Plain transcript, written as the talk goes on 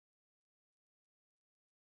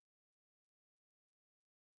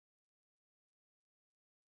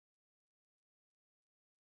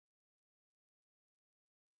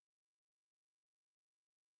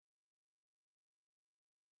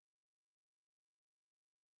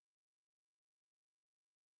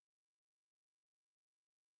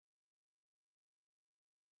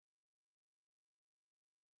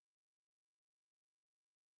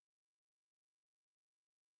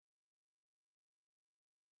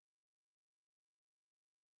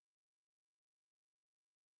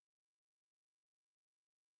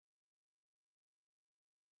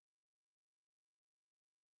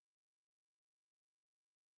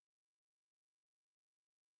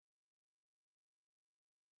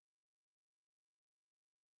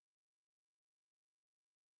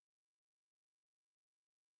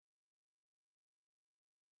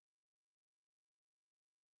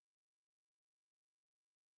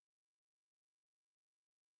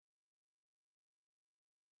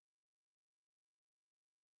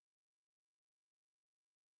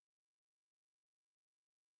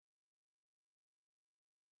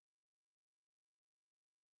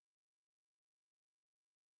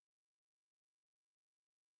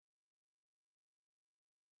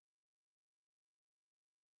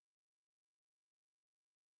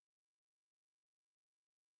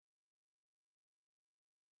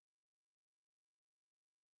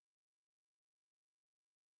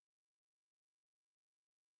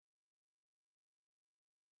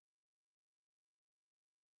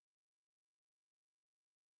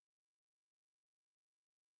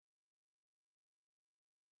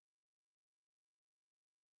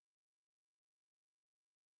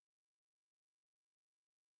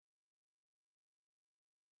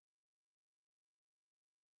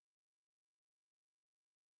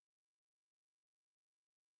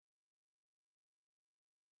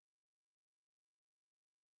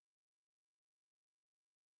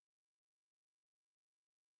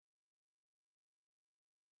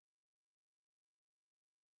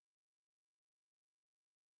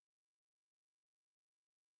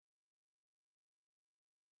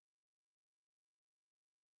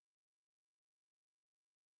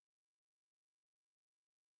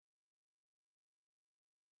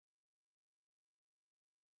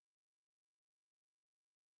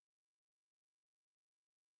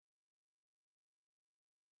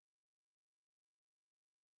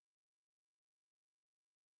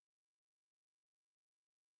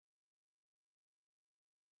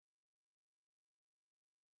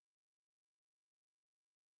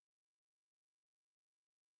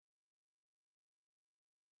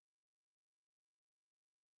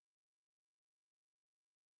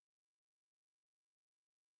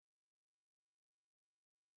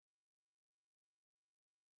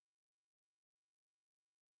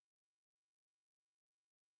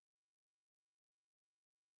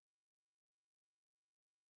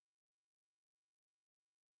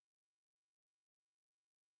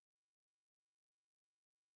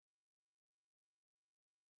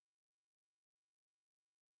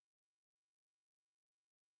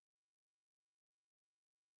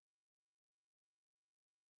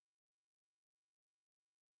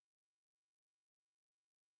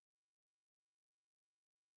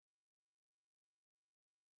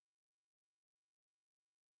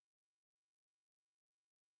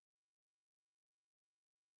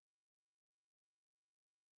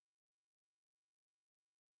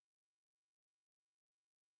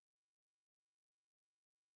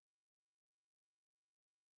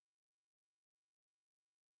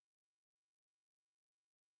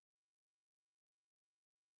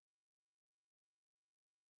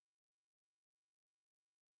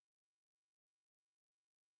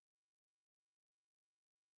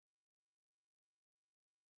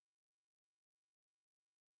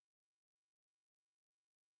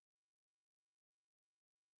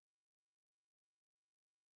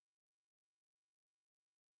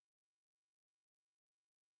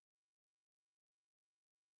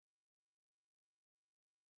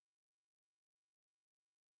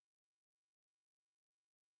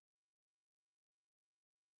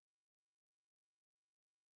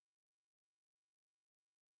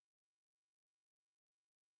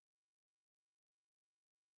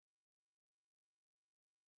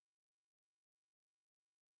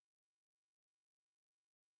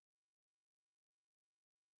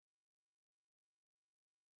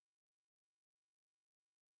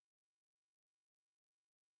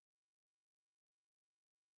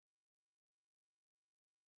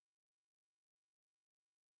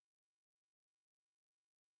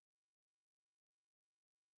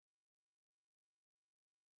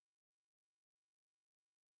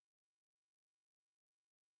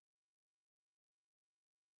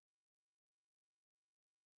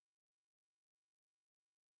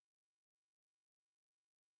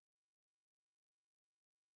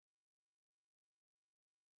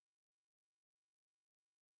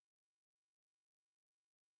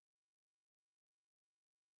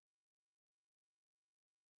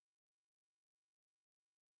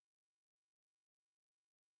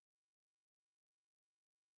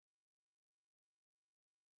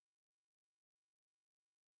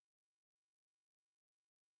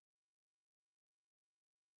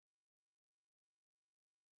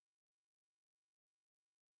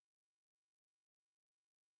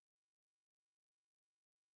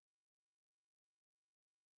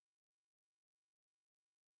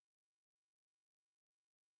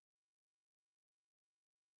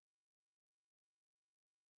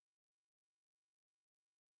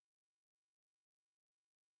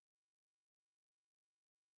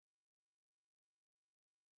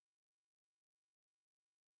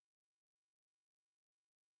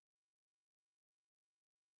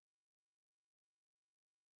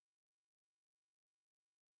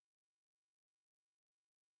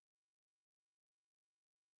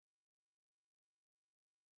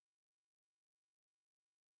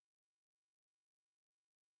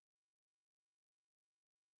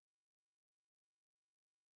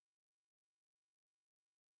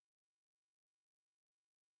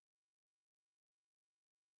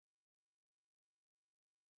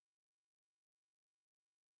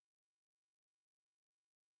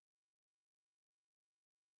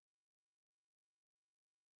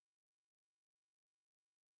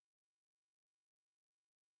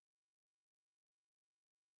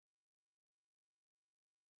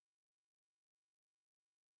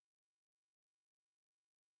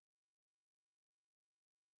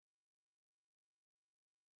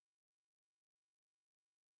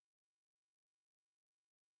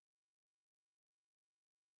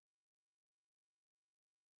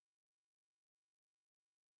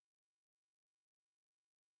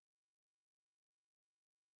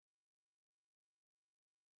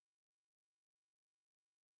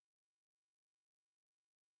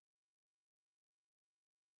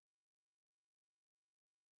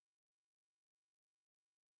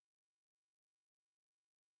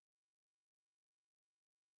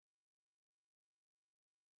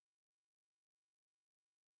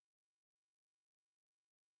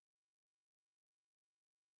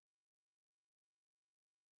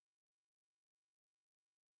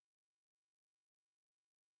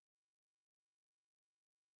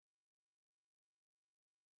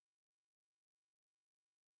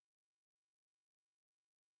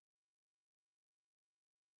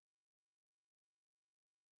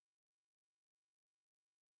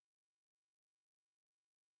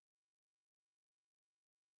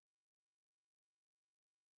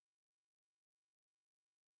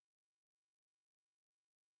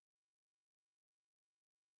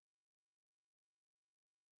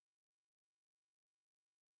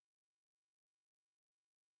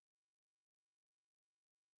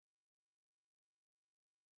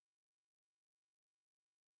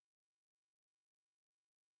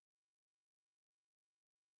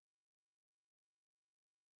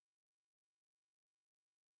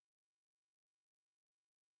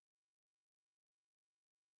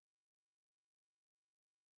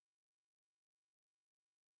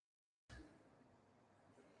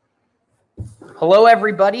Hello,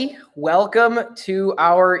 everybody. Welcome to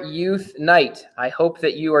our youth night. I hope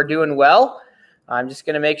that you are doing well. I'm just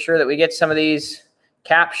going to make sure that we get some of these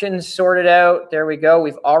captions sorted out. There we go.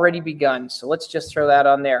 We've already begun. So let's just throw that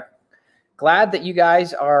on there. Glad that you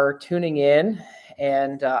guys are tuning in.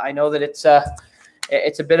 And I know that it's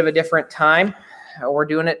a bit of a different time. We're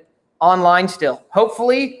doing it online still.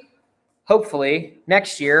 Hopefully,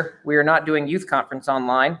 next year we are not doing youth conference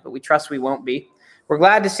online, but we trust we won't be. We're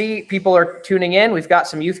glad to see people are tuning in. We've got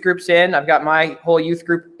some youth groups in. I've got my whole youth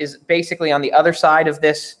group is basically on the other side of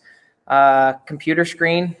this computer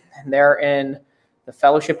screen. And they're in the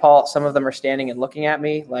fellowship hall. Some of them are standing and looking at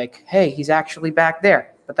me like, hey, he's actually back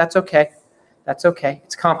there. But that's okay. That's okay.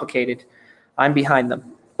 It's complicated. I'm behind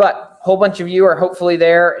them. But a whole bunch of you are hopefully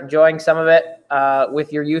there enjoying some of it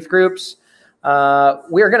with your youth groups.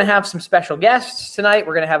 We're going to have some special guests tonight.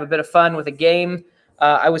 We're going to have a bit of fun with a game.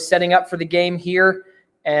 I was setting up for the game here,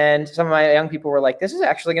 and some of my young people were like, this is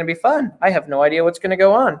actually going to be fun. I have no idea what's going to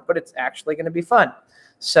go on, but it's actually going to be fun.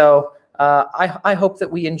 So I hope that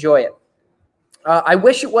we enjoy it. I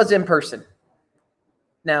wish it was in person.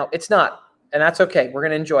 Now, it's not, and that's okay. We're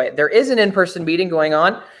going to enjoy it. There is an in-person meeting going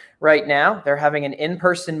on right now. They're having an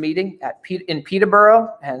in-person meeting in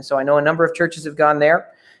Peterborough, and so I know a number of churches have gone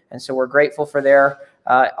there, and so we're grateful for their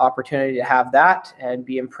opportunity to have that and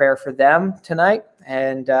be in prayer for them tonight.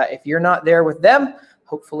 And if you're not there with them,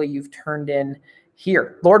 hopefully you've turned in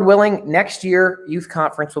here. Lord willing, next year youth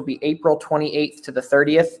conference will be April 28th to the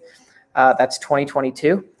 30th. That's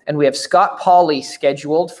 2022. And we have Scott Pauley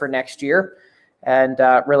scheduled for next year. And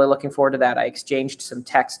really looking forward to that. I exchanged some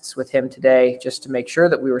texts with him today just to make sure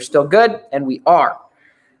that we were still good, and we are.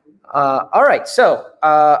 All right, so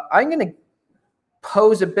I'm going to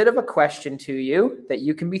pose a bit of a question to you that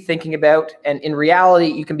you can be thinking about, and in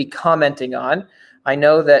reality, you can be commenting on. I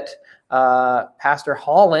know that Pastor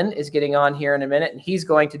Holland is getting on here in a minute, and he's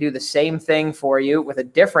going to do the same thing for you with a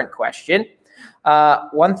different question.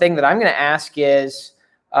 One thing that I'm going to ask is,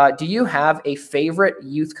 do you have a favorite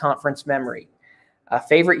youth conference memory? A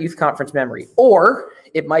favorite youth conference memory? Or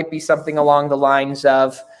it might be something along the lines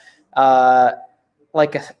of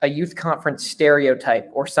like a youth conference stereotype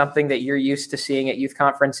or something that you're used to seeing at youth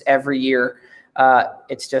conference every year.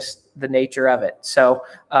 It's just the nature of it. So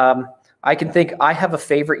I can think I have a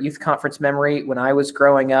favorite youth conference memory. When I was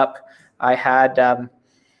growing up, I had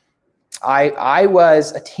I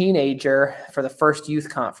was a teenager for the first youth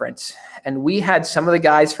conference, and we had some of the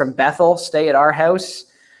guys from Bethel stay at our house,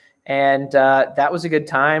 and that was a good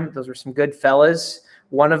time. Those were some good fellas.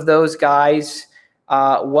 One of those guys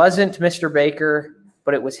wasn't Mr. Baker,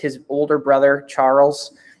 but it was his older brother,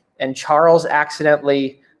 Charles. And Charles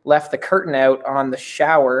accidentally left the curtain out on the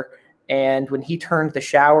shower. And when he turned the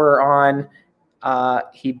shower on,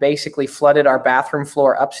 he basically flooded our bathroom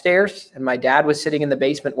floor upstairs. And my dad was sitting in the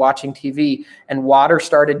basement watching TV, and water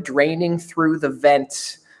started draining through the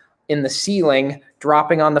vents in the ceiling,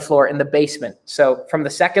 dropping on the floor in the basement. So from the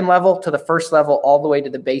second level to the first level, all the way to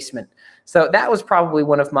the basement. So that was probably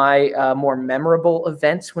one of my more memorable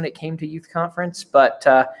events when it came to youth conference, but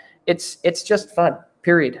it's just fun,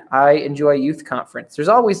 period. I enjoy youth conference. There's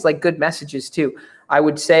always like good messages too. I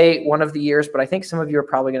would say one of the years, but I think some of you are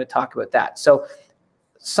probably going to talk about that. So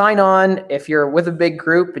sign on. If you're with a big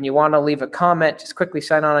group and you want to leave a comment, just quickly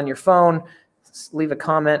sign on your phone, leave a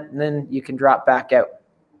comment, and then you can drop back out.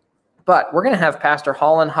 But we're going to have Pastor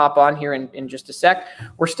Holland hop on here in just a sec.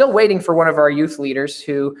 We're still waiting for one of our youth leaders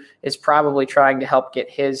who is probably trying to help get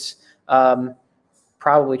his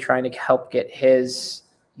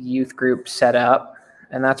youth group set up.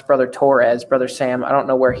 And that's Brother Torres, Brother Sam. I don't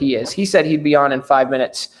know where he is. He said he'd be on in 5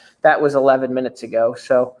 minutes. That was 11 minutes ago.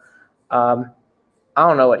 So I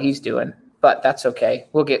don't know what he's doing, but that's okay.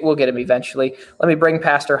 We'll get him eventually. Let me bring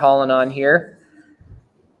Pastor Holland on here.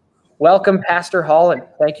 Welcome, Pastor Holland.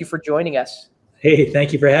 Thank you for joining us. Hey,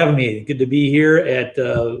 thank you for having me. Good to be here at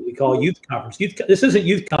we call youth conference. This isn't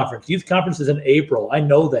youth conference. Youth conference is in April. I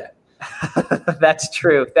know that. That's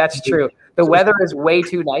true. That's true. The weather is way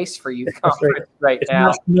too nice for youth conference right now.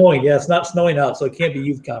 It's not snowing. Yeah, it's not snowing out, so it can't be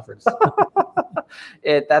youth conference.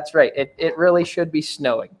 That's right. It really should be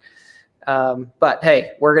snowing. But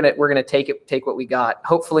hey, we're gonna take what we got.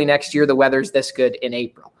 Hopefully next year the weather's this good in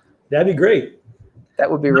April. That'd be great. That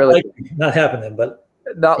would be really not happening, but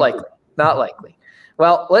not likely. Not likely.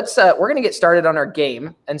 Well, we're going to get started on our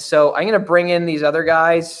game. And so I'm going to bring in these other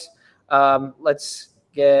guys. Let's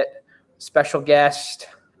get special guest,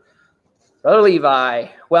 Brother Levi.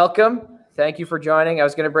 Welcome. Thank you for joining. I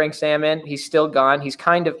was going to bring Sam in. He's still gone. He's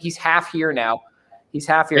half here now. He's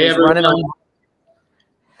half here. Hey, he's running on.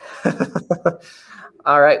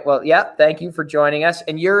 All right. Well, yeah, thank you for joining us.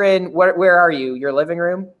 And you're in, where are you? Your living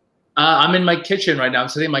room? I'm in my kitchen right now. I'm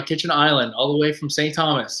sitting in my kitchen island all the way from St.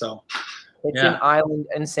 Thomas. So, Kitchen Island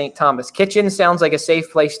in St. Thomas. Kitchen sounds like a safe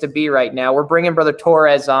place to be right now. We're bringing Brother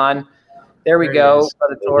Torres on. There we go,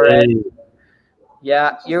 Brother Torres.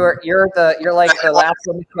 Yeah, you're like the last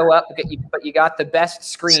one to show up, but you got the best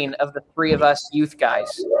screen of the three of us youth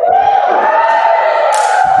guys.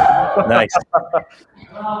 Nice.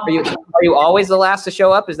 Are you always the last to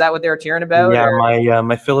show up? Is that what they were cheering about? Yeah,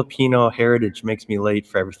 my Filipino heritage makes me late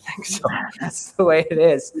for everything. So that's the way it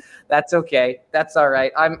is. That's okay. That's all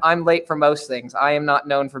right. I'm late for most things. I am not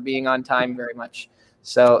known for being on time very much,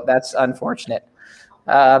 so that's unfortunate.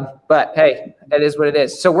 But hey, it is what it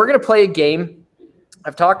is. So we're gonna play a game.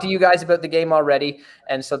 I've talked to you guys about the game already,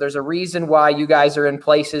 and so there's a reason why you guys are in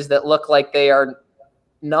places that look like they are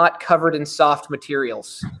not covered in soft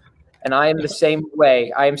materials. And I am the same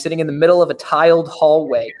way. I am sitting in the middle of a tiled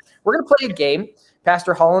hallway. We're going to play a game.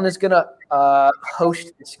 Pastor Holland is going to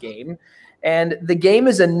host this game. And the game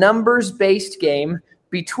is a numbers-based game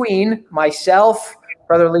between myself,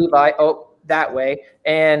 Brother Levi, that way,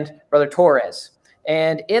 and Brother Torres.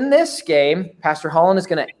 And in this game, Pastor Holland is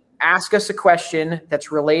going to ask us a question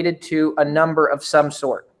that's related to a number of some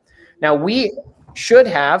sort. Now, we should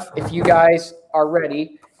have, if you guys are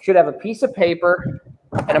ready, should have a piece of paper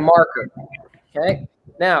and a marker. Okay.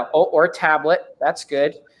 Now, or a tablet. That's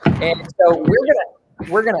good. And so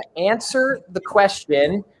we're gonna answer the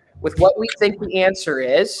question with what we think the answer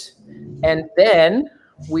is, and then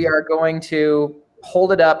we are going to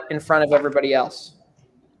hold it up in front of everybody else.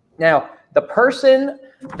 Now, the person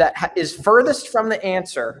that is furthest from the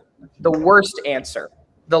answer, the worst answer,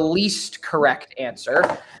 the least correct answer,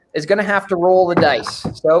 is going to have to roll the dice.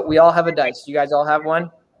 So we all have a dice. You guys all have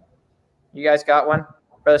one? You guys got one?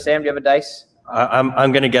 Brother Sam, do you have a dice?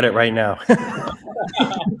 I'm going to get it right now. Give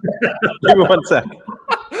me 1 sec.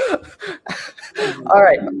 All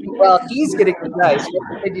right. Well, he's getting the dice.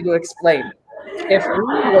 What do I need to explain? If we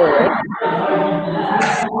were,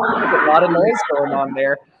 there's a lot of noise going on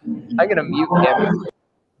there. I'm going to mute him.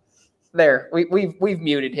 There, we've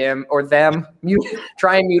muted him or them.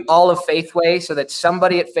 Try and mute all of Faithway so that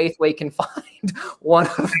somebody at Faithway can find one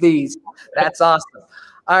of these. That's awesome.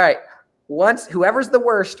 All right. Once whoever's the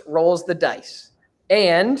worst rolls the dice.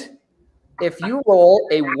 And if you roll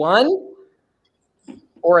a 1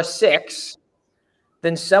 or a 6,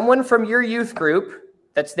 then someone from your youth group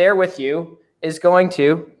that's there with you is going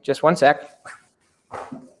to, just 1 sec,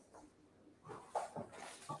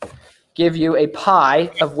 give you a pie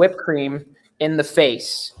of whipped cream in the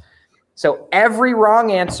face. So every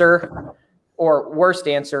wrong answer or worst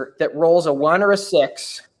answer that rolls a 1 or a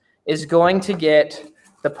 6 is going to get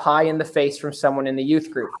the pie in the face from someone in the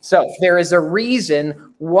youth group. So there is a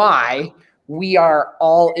reason why we are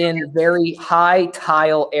all in very high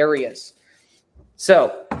tile areas.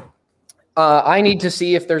 So I need to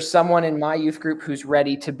see if there's someone in my youth group who's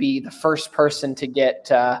ready to be the first person to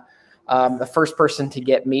get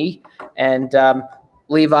me. And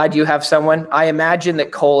Levi, do you have someone? I imagine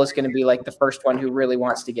that Cole is going to be like the first one who really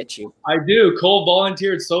wants to get you. I do. Cole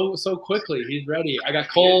volunteered so quickly. He's ready. I got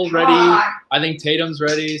Cole ready. I think Tatum's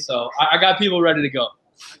ready. So I got people ready to go.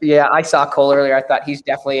 Yeah, I saw Cole earlier. I thought he's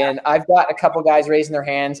definitely in. I've got a couple guys raising their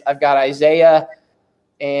hands. I've got Isaiah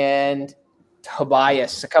and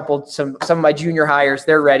Tobias, some of my junior hires.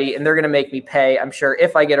 They're ready, and they're going to make me pay, I'm sure,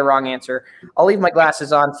 if I get a wrong answer. I'll leave my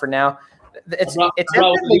glasses on for now. It's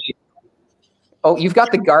oh, you've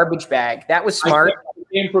got the garbage bag. That was smart. I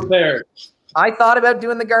came prepared. I thought about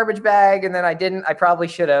doing the garbage bag, and then I didn't. I probably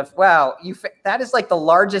should have. Wow, that is like the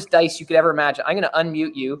largest dice you could ever imagine. I'm going to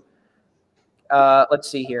unmute you. Let's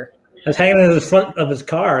see here. I was hanging in the front of his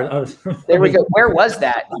car. There we go. Where was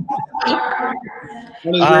that?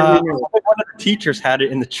 One of the teachers had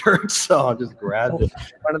it in the church, so I just grabbed it.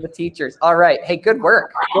 One of the teachers. All right. Hey, good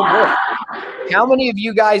work. Good work. How many of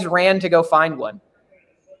you guys ran to go find one?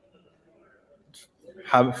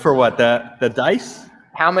 For what? The dice?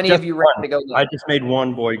 How many of you ran to go look? I just made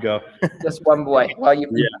one boy go. Just one boy. Well, you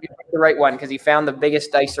picked the right one because he found the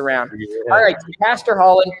biggest dice around. Yeah. All right, Pastor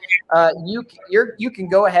Holland, you can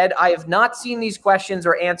go ahead. I have not seen these questions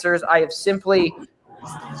or answers. I have simply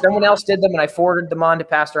someone else did them and I forwarded them on to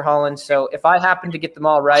Pastor Holland. So if I happen to get them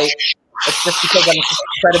all right, it's just because I'm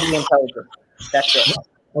incredibly intelligent. That's it.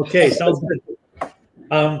 Okay, sounds good.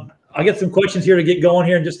 I'll get some questions here to get going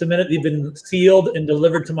here in just a minute. They've been sealed and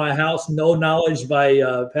delivered to my house. No knowledge by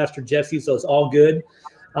Pastor Jesse, so it's all good.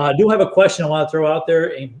 I do have a question I want to throw out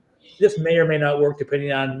there, and this may or may not work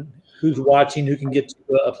depending on who's watching, who can get to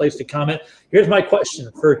a place to comment. Here's my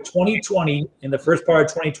question for 2020 in the first part of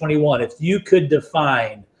 2021. If you could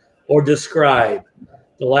define or describe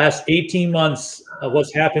the last 18 months of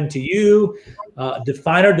what's happened to you,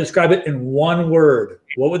 define or describe it in one word.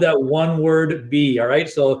 What would that one word be? All right.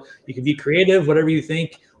 So you can be creative, whatever you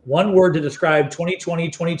think. One word to describe 2020,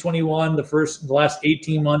 2021, the last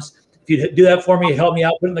 18 months. If you do that for me, help me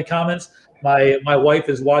out, put it in the comments. My wife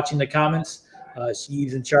is watching the comments.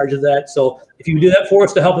 She's in charge of that. So if you do that for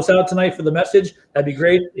us to help us out tonight for the message, that'd be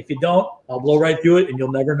great. If you don't, I'll blow right through it and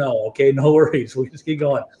you'll never know. Okay, no worries. We'll just keep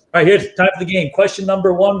going. All right, here's time for the game. Question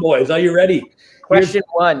number 1, boys. Are you ready? Question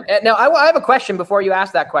 1. Now, I have a question before you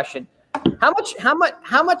ask that question. How much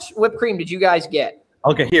whipped cream did you guys get?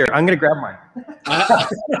 Okay, here. I'm going to grab mine.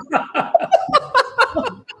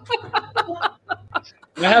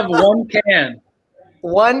 I have 1 can.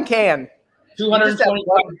 1 can.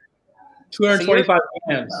 225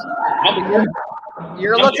 cans.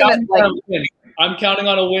 You're looking at like. I'm counting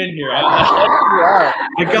on a win here.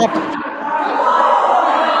 I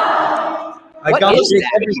got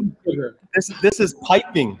this is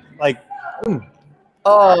piping. Like,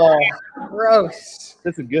 oh, gross.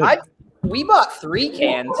 This is good. We bought 3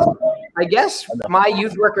 cans. I guess my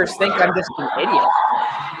youth workers think I'm just an idiot.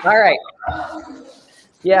 All right.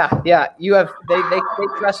 Yeah. You have they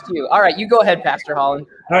trust you. All right, you go ahead, Pastor Holland.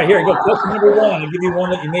 All right, here we go. Question number 1. I'll give you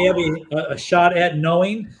one that you may have a shot at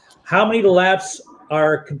knowing. How many laps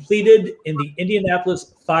are completed in the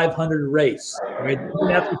Indianapolis 500 race? All right,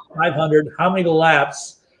 Indianapolis 500. How many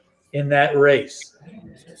laps in that race?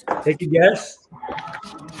 Take a guess.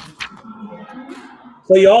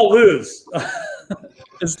 So you all lose.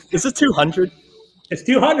 Is it 200? It's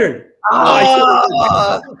 200. No.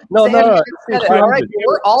 All right,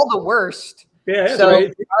 we're all the worst. Yeah, that's so, right.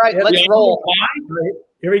 All right, let's roll.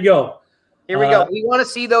 Here we go. Here we go. We want to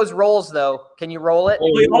see those rolls, though. Can you roll it?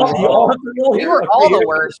 You all have to roll We here. were all the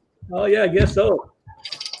worst. Oh, yeah, I guess so.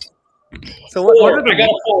 So what are the? I got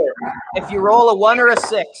 4. If you roll a 1 or a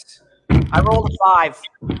 6, I rolled a 5.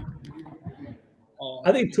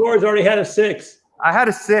 I think Torres already had a 6. I had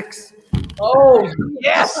a 6. Oh,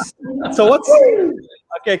 yes. So what's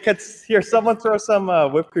okay? Here, someone throw some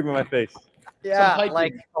whipped cream in my face. Yeah,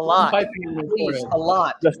 like a lot. Please, a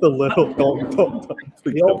lot. Just a little. Don't.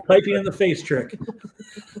 The old piping in the face trick.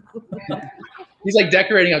 He's like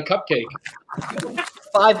decorating a cupcake.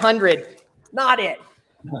 500. Not it.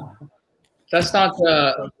 That's not.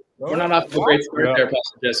 We're not off to a great start there,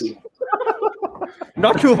 Pastor Jesse.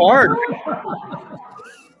 Not too hard.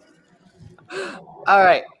 All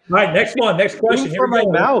right. All right, next one. Next question. Here For we my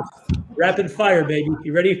go. mouth. Rapid fire, baby.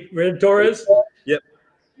 You ready, Torres? Yep.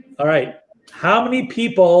 All right. How many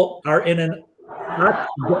people are in an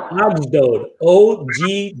OGDOAD?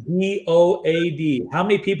 OGDOAD. How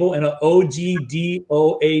many people in an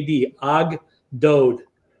OGDOAD? OGDOAD.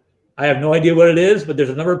 I have no idea what it is, but there's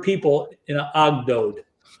a number of people in an OGDOAD.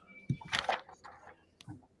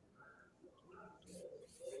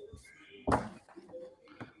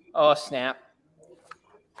 Oh, snap.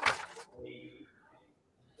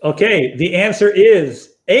 Okay, the answer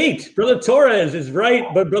is 8. Brother Torres is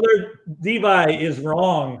right, but Brother Levi is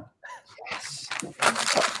wrong. Yes.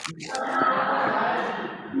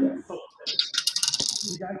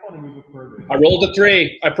 I rolled a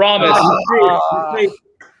 3. I promise.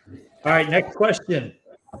 All right, next question.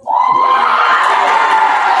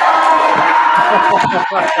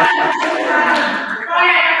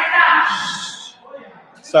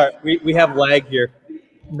 Sorry, we have lag here.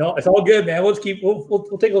 No, it's all good, man. We'll take a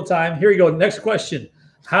little time. Here we go. Next question.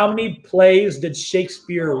 How many plays did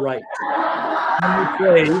Shakespeare write? How many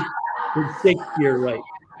plays did Shakespeare write?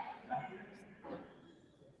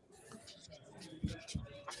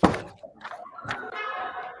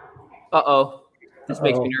 Uh-oh. This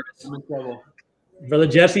makes me nervous. I'm in trouble. Brother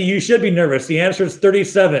Jesse, you should be nervous. The answer is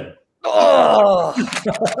 37. Oh.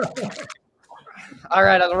 All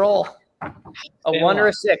right, I'll roll. A 1 or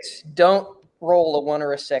a 6. Don't roll a 1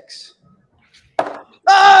 or a 6.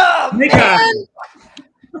 Oh, man!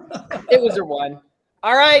 It was a 1.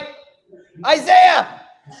 All right, Isaiah.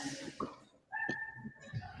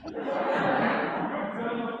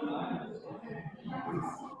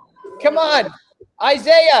 Come on,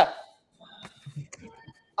 Isaiah.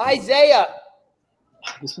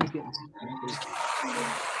 This one's getting.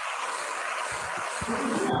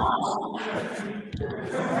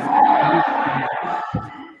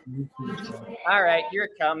 All right, here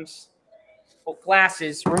it comes. Oh,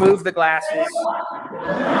 glasses. Remove the glasses.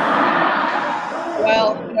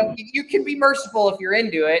 Well, you can be merciful if you're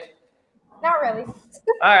into it. Not really.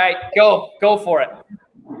 All right, go for it.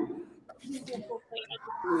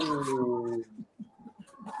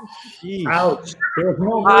 Jeez. Ouch. There was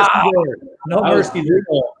no mercy there. No mercy there.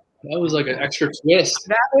 That was like an extra twist.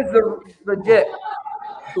 That was the legit.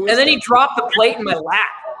 And then he dropped the plate in my lap.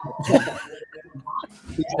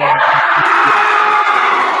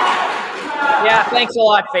 Yeah, thanks a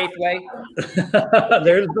lot, Faithway.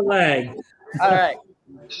 There's the lag. All right.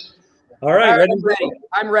 All right, ready?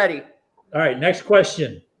 I'm ready. All right, next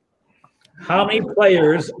question. How many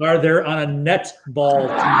players are there on a netball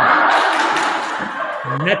team?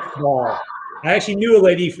 Netball. I actually knew a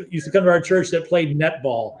lady who used to come to our church that played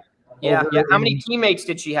netball. Yeah. How many teammates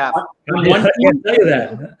did she have? I can't tell you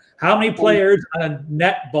that. How many players on a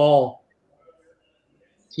netball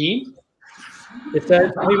Team? it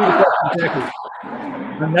says? Maybe the question exactly.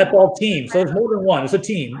 A netball team. So there's more than one. It's a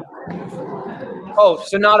team. Oh,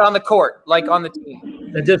 so not on the court, like on the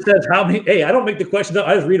team. It just says how many. Hey, I don't make the questions up.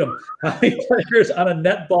 I just read them. How many players on a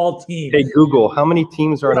netball team? Hey, Google, how many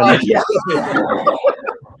teams are on a netball?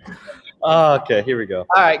 Yeah. Okay, here we go.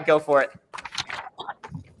 All right, go for it.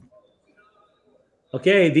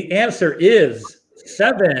 Okay, the answer is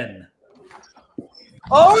 7.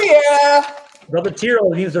 Oh, yeah. Brother Tiro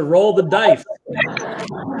needs to roll the dice.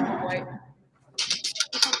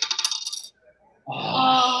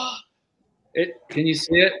 Can you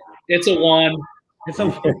see it? It's a 1. It's a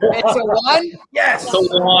It's a 1? Yes. It's a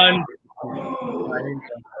 1.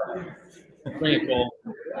 Bring it, Cole.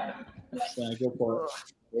 So go for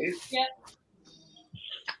it.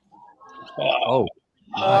 Oh.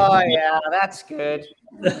 Oh, yeah, that's good.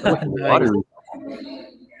 Water.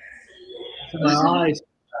 Nice.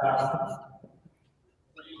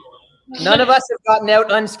 None of us have gotten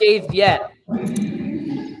out unscathed yet.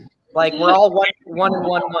 Like, we're all 1 and 1.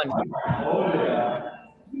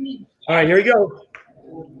 All right, here we go.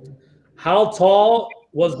 How tall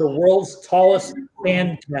was the world's tallest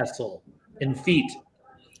sandcastle in feet?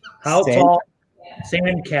 How tall?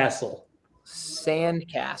 Sandcastle.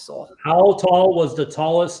 Sandcastle. How tall was the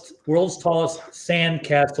world's tallest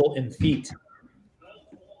sandcastle in feet?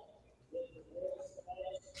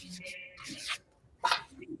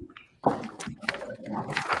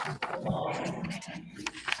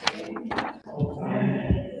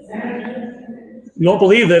 You won't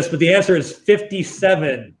believe this, but the answer is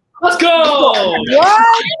 57. Let's go!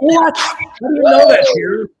 What? How do you know that,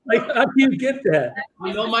 Drew? Like, how do you get that?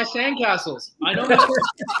 You know my sandcastles. I know.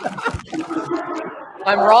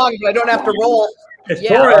 I'm wrong, but I don't have to roll. It's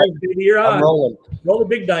Yeah. Torres, baby. You're on. I'm rolling. Roll the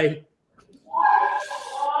big die.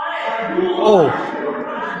 Oh.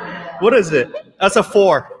 What is it? That's a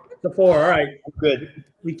 4. It's a 4. All right. Good.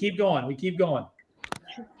 We keep going. We keep going.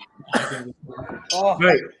 Oh. All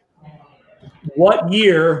right. What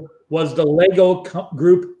year was the Lego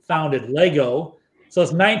group founded? Lego. So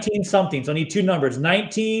it's 19 something. So I need 2 numbers.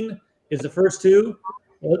 19 is the first 2.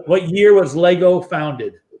 What year was Lego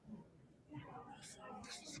founded?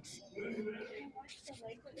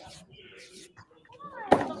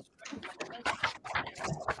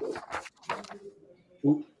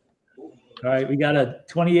 All right, we got a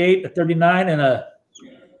 28, a 39, and a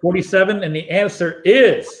 47, and the answer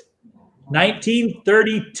is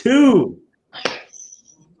 1932.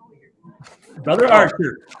 Brother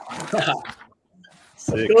Archer. Let's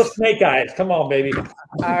go Snake Eyes. Come on, baby. All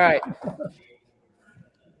right.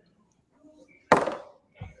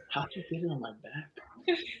 How'd you get it on my back?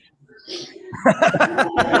 Yes.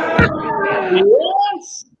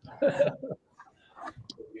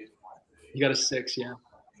 You got a 6, yeah.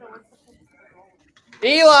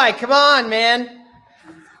 Eli, come on, man.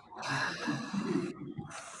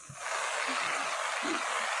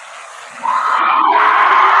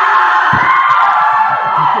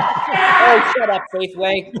 Oh, shut up,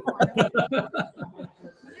 Faithway.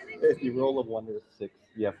 If you roll a 1 or a 6,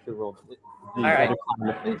 you have to roll the All right. other in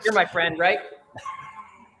the face. You're my friend, right?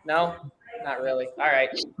 No? Not really. All right.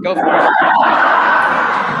 Go for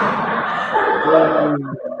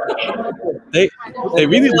it. They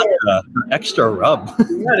really like the extra rub.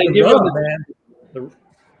 Yeah, they give him man.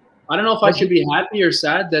 I don't know if I should be happy or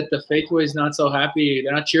sad that the Faithway is not so happy.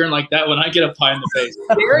 They're not cheering like that when I get a pie in the face.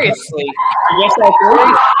 Seriously.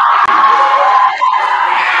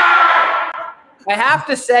 I have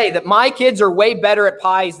to say that my kids are way better at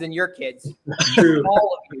pies than your kids. True.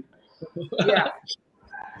 All of you. Yeah.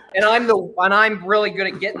 And I'm really good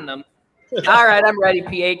at getting them. All right, I'm ready,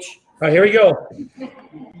 PH. All right, here we go.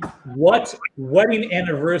 What wedding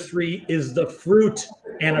anniversary is the fruit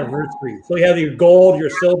anniversary? So you have your gold, your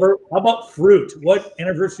silver. How about fruit? What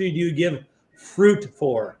anniversary do you give fruit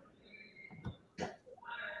for?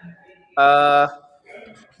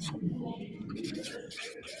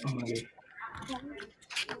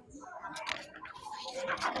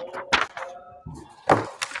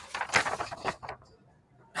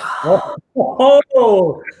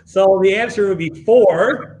 Oh, so the answer would be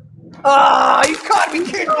 4. Oh, you gotta be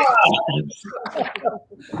kidding me.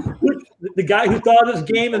 The guy who thought of this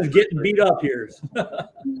game is getting beat up here.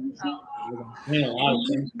 Man, a lot of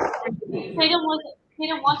things. They don't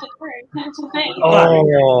want to curse. That's the thing.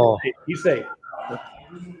 Oh, He's safe. All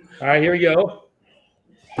right, here we go.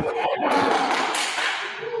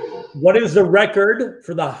 What is the record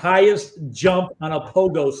for the highest jump on a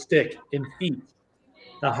pogo stick in feet?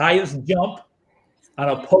 The highest jump on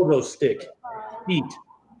a pogo stick, feet.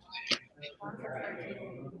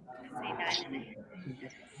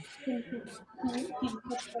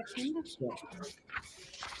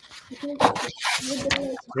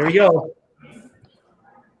 Here we go.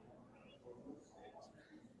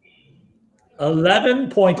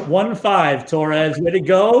 11.15, Torres. Way to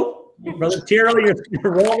go. Brother Tyrrell, you're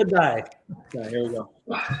rolling the die. Yeah, here we go.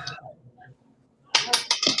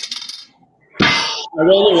 I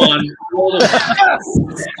rolled a 1.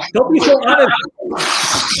 Don't be so honest.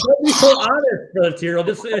 Don't be so honest, Brother Tyrrell.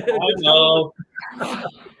 Just, I know.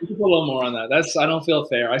 You can put a little more on that. I don't feel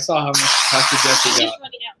fair. I saw how much Pastor Jesse got.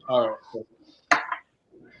 All right. Cool.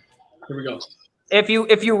 Here we go. If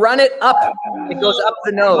you run it up, it goes up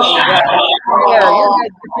the nose.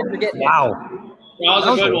 wow. That was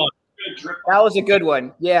a good one. That was a good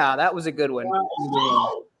one. Yeah, that was a good one.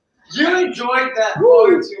 You enjoyed that far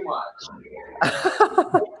too much.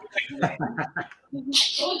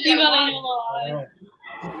 You gotta lie.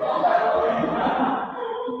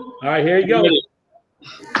 all right, here you go.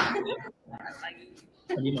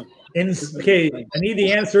 Okay, I need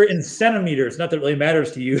the answer in centimeters. Not that it really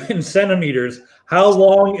matters to you. In centimeters, how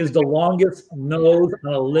long is the longest nose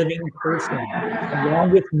on a living person? The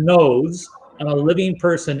longest nose on a living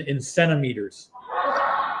person in centimeters.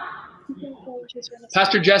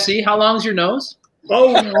 Pastor Jesse, how long's your nose?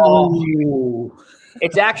 Oh,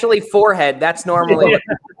 It's actually forehead. That's normally what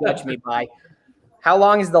you judge me by. How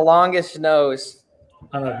long is the longest nose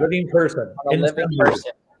on a living person. on a in living centimeters.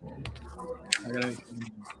 person?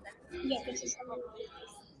 Yeah, this is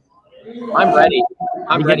I'm ready.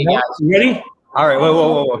 I'm ready, guys. You ready? All right,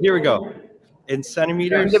 whoa. Here we go. In I'm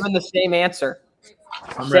centimeters. giving the same answer.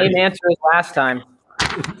 I'm Same ready. answer as last time.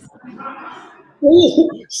 Oh,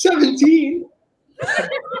 17.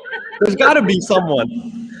 There's got to be someone.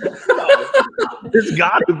 There's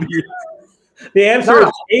got to be. The answer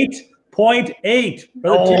is 8.8.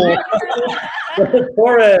 Brother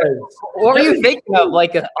Torres. What were you thinking of?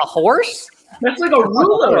 Like a horse? That's like a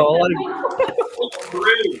ruler.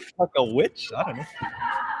 Like a witch? I don't know.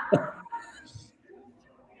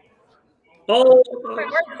 Oh,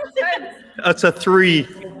 That's a 3.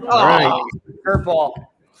 Oh, All right. curveball. all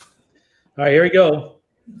right, here we go.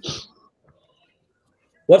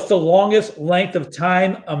 What's the longest length of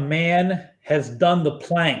time a man has done the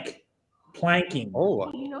plank? Planking. Oh,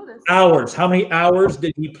 You know this. Hours. How many hours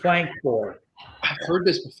did he plank for? I've heard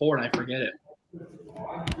this before and I forget it.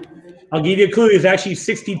 I'll give you a clue. He's actually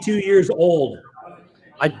 62 years old.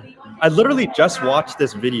 I literally just watched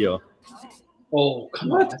this video. Oh, come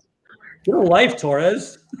What? on. Get a life,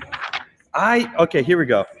 Torres. Okay, here we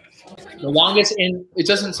go. The longest in, it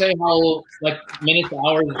doesn't say how, like, minutes,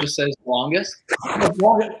 hours, it just says longest.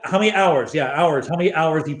 How many hours? Yeah, hours. How many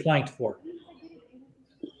hours he planked for?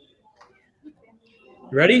 You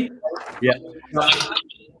ready? Yeah.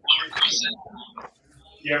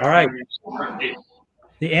 All right.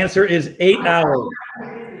 The answer is 8 hours.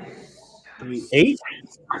 8?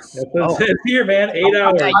 That's what it says here, man. 8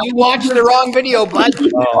 hours. Yeah, you watched the wrong video, bud.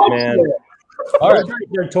 Oh, man. All right.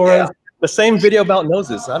 There, Torres. The same video about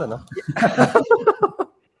noses. I don't know.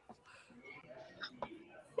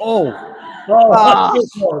 Oh. Ah.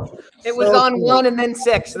 Oh, It was so on cool. 1 and then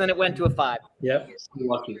 6, and then it went to a 5. Yep.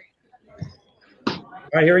 Lucky. All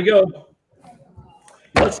right, here we go.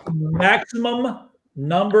 What's the maximum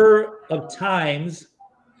number of times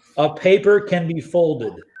a paper can be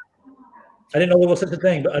folded? I didn't know there was such a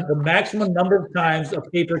thing, but the maximum number of times a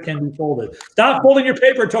paper can be folded. Stop folding your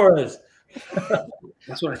paper, Torres.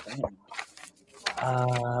 That's what I think.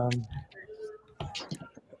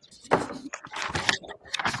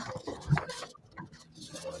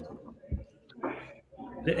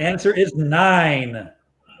 The answer is 9.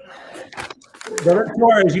 Brother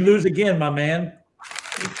Torres, you lose again, my man.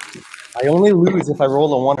 I only lose if I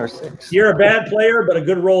roll a 1 or 6. You're a bad player, but a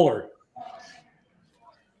good roller.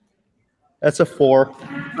 That's a 4.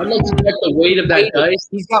 I'd like to check the weight of that dice.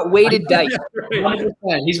 He's got weighted dice. 100%.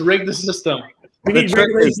 He's rigged the system. We The need trick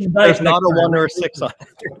is regulation dice there's not next a time. 1 or a 6 on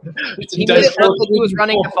it. He made it look like he was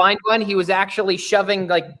running to find one. He was actually shoving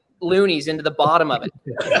like loonies into the bottom of it.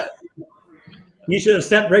 You should have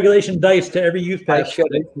sent regulation dice to every youth I pass. should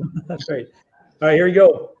have. That's right. All right, here we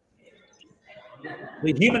go.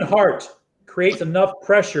 The human heart creates enough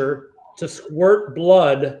pressure to squirt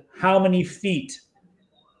blood how many feet?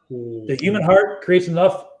 The human heart creates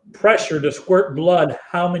enough pressure to squirt blood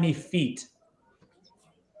how many feet?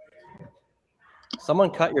 Someone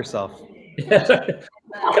cut yourself. Cut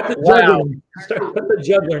the juggler. Cut the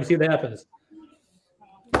juggler and see what happens.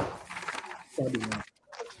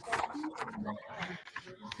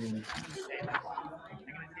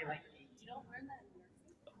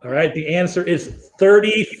 All right, the answer is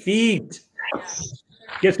 30 feet.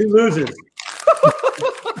 Guess who loses?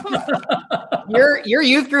 Your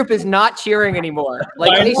youth group is not cheering anymore.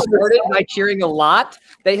 Like they started by cheering a lot.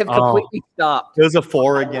 They have completely stopped. It was a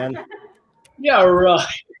 4 again. Yeah, right.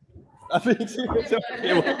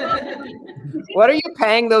 What are you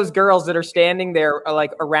paying those girls that are standing there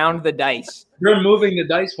like around the dice? You're moving the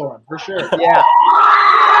dice for him, for sure. Yeah.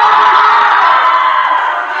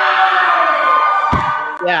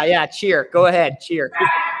 Yeah, cheer. Go ahead, cheer.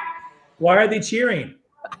 Why are they cheering?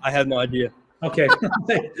 I have no idea. Okay.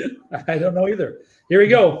 I don't know either. Here we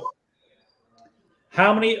go.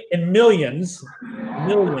 How many in millions,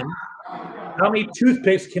 how many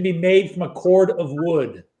toothpicks can be made from a cord of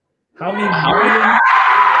wood? How many million?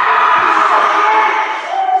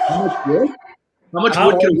 How much wood? How much How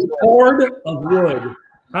wood can a cord of wood?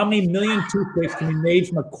 How many million toothpicks can be made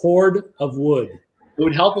from a cord of wood? It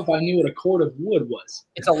would help if I knew what a cord of wood was.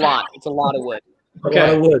 It's a lot. It's a lot of wood. Okay. A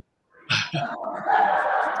lot of wood.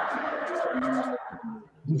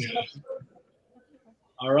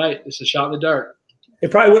 All right, it's a shot in the dark. It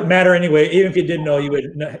probably wouldn't matter anyway. Even if you didn't know, you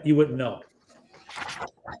wouldn't know.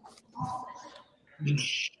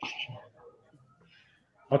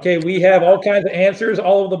 Okay, we have all kinds of answers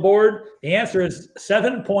all over the board. The answer is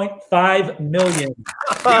 7.5 million.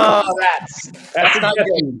 Oh, that's not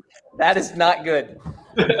good. That is not good.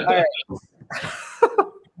 All right.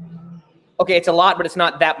 Okay, it's a lot, but it's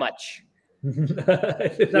not that much.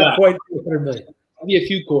 It's not quite 200 million. Maybe a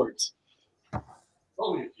few chords.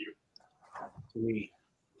 Only a few. 3.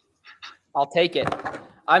 I'll take it.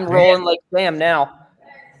 I'm rolling like Sam now.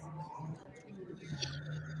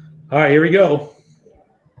 All right, here we go.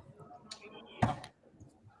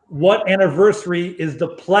 What anniversary is the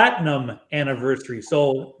platinum anniversary?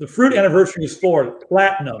 So the fruit anniversary is 4.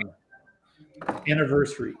 Platinum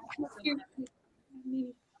anniversary.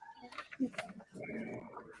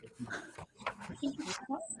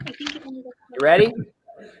 You ready?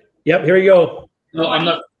 Yep, here we go. No, I'm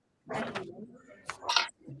not.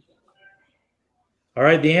 All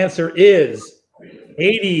right, the answer is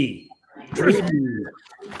 80.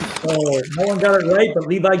 Oh, no one got it right, but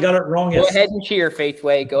Levi got it wrong. Go ahead and cheer,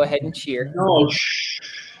 Faithway. Go ahead and cheer. No. All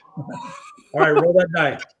right, roll that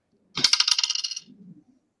die.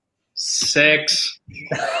 6.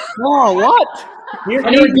 Oh, what?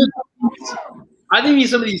 I think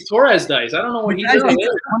he's some of these Torres dice. I don't know what he's doing.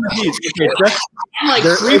 One of these. Okay, Like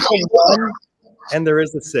there 3 is a 1 and there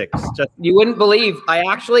is a 6. You wouldn't believe. I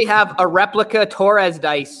actually have a replica Torres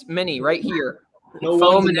dice mini right here. No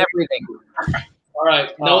Foam and everything. All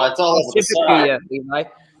right. No, No, it's all I'll ship it to you, Levi.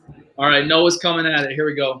 all right. Noah's coming at it. Here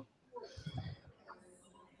we go.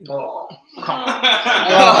 Oh.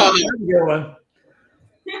 Good one.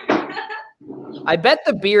 I bet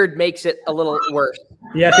the beard makes it a little worse.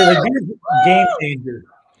 Yeah, so the beard's a game changer.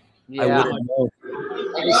 Yeah. I wouldn't know.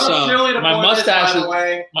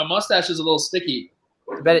 My mustache is a little sticky.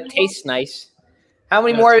 I bet it tastes nice. How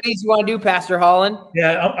many more of these you want to do, Pastor Holland?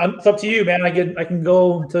 Yeah, it's up to you, man. I can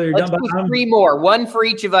go until you're Let's done. do But 3 more. 1 for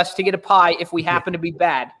each of us to get a pie if we happen to be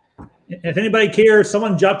bad. if anybody cares,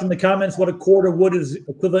 someone dropped in the comments what a cord of wood is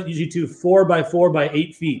equivalent usually to 4 by 4 by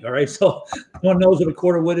 8 feet. All right, so no one knows what a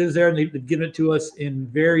cord of wood is there, and they've given it to us in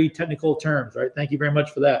very technical terms. All right, thank you very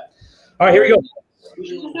much for that. All right, here we go.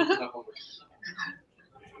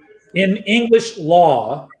 In English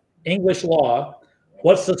law,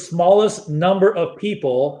 what's the smallest number of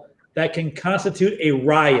people that can constitute a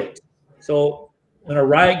riot? So when a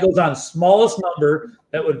riot goes on, smallest number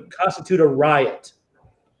that would constitute a riot.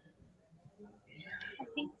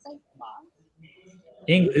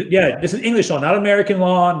 Yeah, this is English law, not American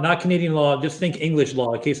law, not Canadian law. Just think English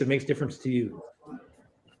law in case it makes difference to you.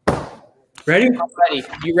 Ready? I'm ready.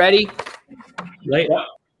 You ready? Right.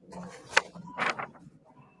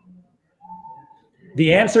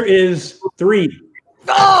 The answer is 3.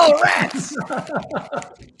 Oh, rats!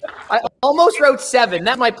 I almost wrote 7.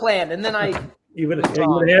 That's my plan, and then You would have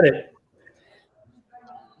had it.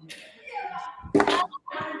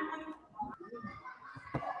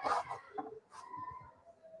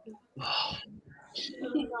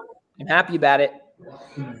 I'm happy about it.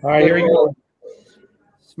 All right, here we go.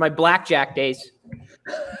 It's my blackjack days.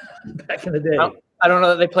 Back in the day. I don't know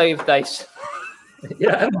that they play with dice.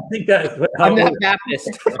 Yeah, I don't think that's how I'm it not works. Baptist.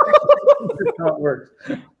 That's how it works.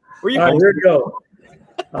 Were you All right, here we go.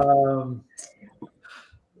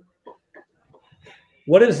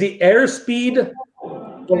 What is the airspeed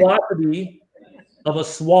velocity of a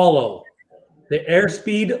swallow? The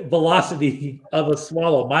airspeed velocity of a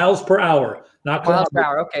swallow, miles per hour, not Miles per kilometers.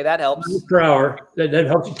 hour. Okay, that helps. Miles per hour. That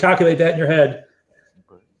helps you calculate that in your head.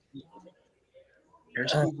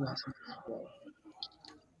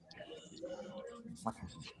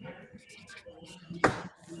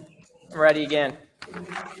 I'm ready again.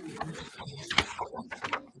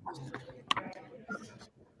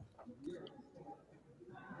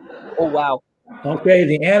 Oh, wow. Okay,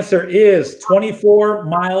 the answer is 24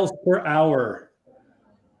 miles per hour.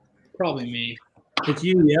 Probably me. It's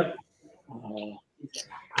you, yep.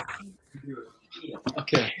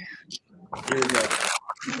 Okay. Here we go.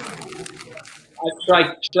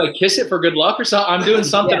 Should I kiss it for good luck or something? I'm doing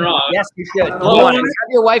something wrong. Yes, you should. Blow on it. Have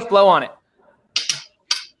your wife blow on it.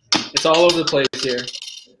 It's all over the place here.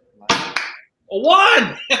 A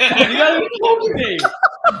 1! You gotta be joking me.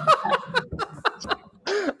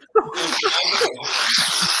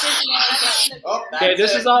 Okay,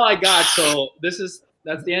 this is all I got. So that's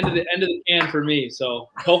the end of the can for me. So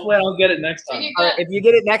hopefully I don't get it next time. All right, if you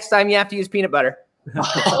get it next time, you have to use peanut butter.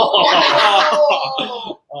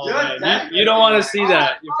 Man. You don't want to see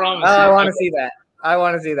that. You promise. I want to see that. I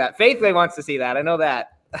want to see that. Faithway wants to see that. I know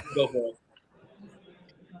that. Go for it.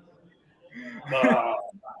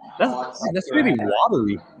 That's really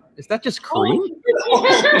watery. Is that just cream?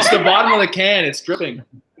 It's the bottom of the can. It's dripping.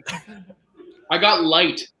 I got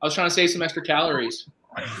light. I was trying to save some extra calories.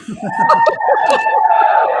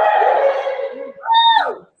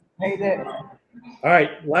 All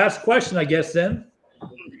right, last question, I guess, then.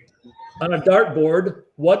 On a dartboard,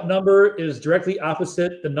 what number is directly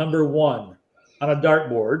opposite the number 1 on a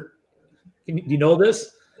dartboard? Do you know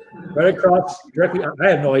this? Right across, directly, I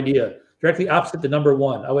have no idea. Directly opposite the number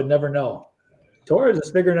 1. I would never know. Torres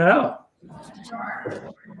is figuring it out.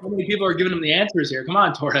 How many people are giving him the answers here? Come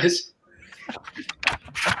on, Torres.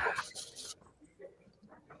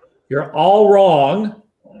 You're all wrong,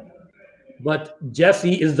 but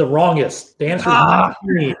Jesse is the wrongest. The answer is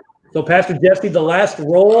 19. So, Pastor Jesse, the last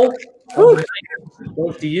roll goes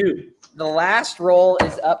to you. The last roll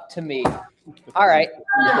is up to me. All right.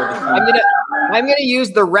 I'm gonna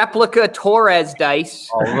use the replica Torres dice.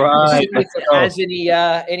 All right. See if it has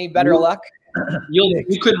any better luck.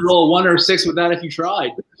 You couldn't roll a 1 or a 6 with that if you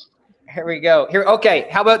tried. Here we go. Okay.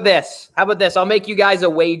 How about this? I'll make you guys a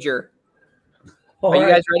wager. Are you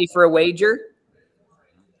guys ready for a wager?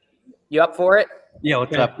 You up for it? Yeah,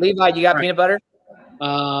 what's up? Levi, you got peanut butter?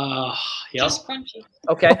 Yes. Crunchy.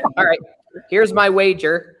 Okay. All right. Here's my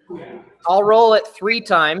wager. I'll roll it 3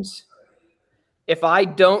 times. If I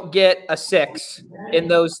don't get a 6 in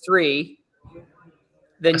those 3,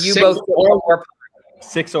 then you both get 1 more.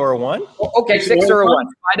 6 or a 1? Okay, 6 or a 1.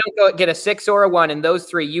 If I don't get a 6 or a 1 in those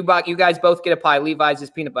 3, you guys both get a pie. Levi's is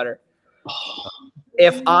peanut butter.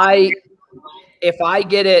 If I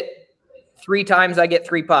get it 3 times, I get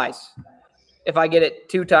 3 pies. If I get it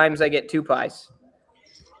 2 times, I get 2 pies.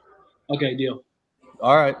 Okay, deal.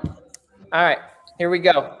 All right. All right, here we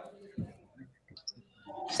go.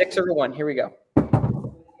 6 or a 1. Here we go.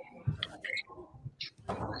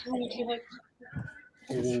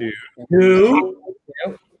 2. 2.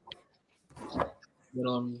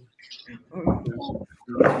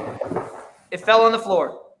 It fell on the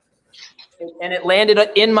floor, and it landed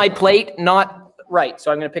in my plate, not right.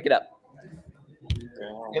 So I'm going to pick it up.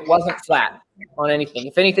 It wasn't flat on anything.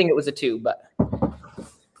 If anything, it was a 2, but.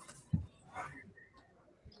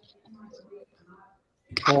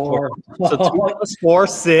 Four. So 2 plus 4,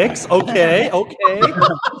 6. Okay. Okay.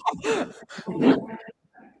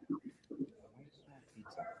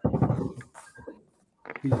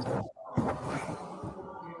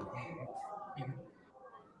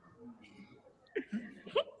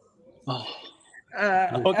 Can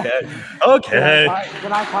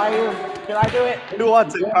I pie you? Can I do it? Who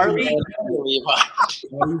wants it, Carly?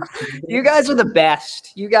 You guys are the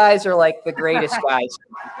best. You guys are like the greatest guys.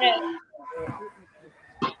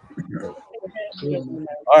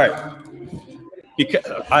 All right. Because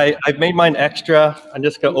I've made mine extra. I'm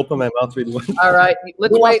just gonna open my mouth really wide. All right.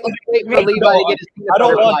 Let's wait for Levi to get his peanut I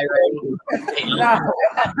don't butter want pie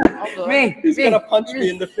ready. He's gonna punch me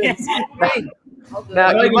in the face.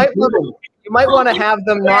 Now you might want to have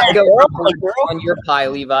them not go on your pie,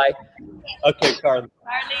 Levi. Okay, Carly.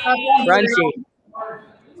 Crunchy.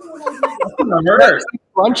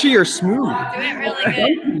 crunchy or smooth? Do it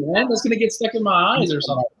really good. Man, that's gonna get stuck in my eyes or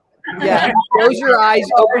something. Yeah, close your eyes,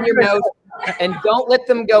 open your mouth, and don't let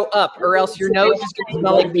them go up, or else your nose is going to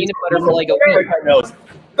smell like peanut butter for like a week. Nose.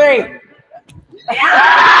 Bang!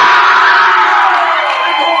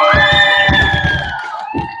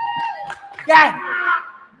 Yeah.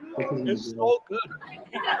 It's so good.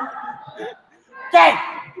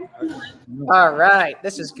 All right,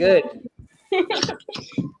 this is good. Come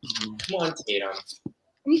on, Tatum.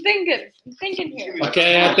 I'm thinking here.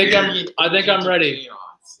 Okay, I think I'm ready.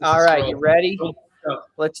 All right, you ready? Go.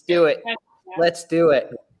 Let's do it. Let's do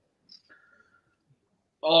it.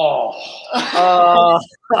 Oh, Oh,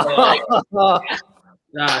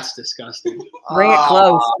 that's disgusting. bring it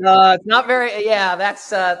close. It's not very. Yeah, that's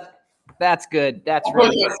good. That's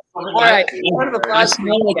really good. All right, round of I applause. for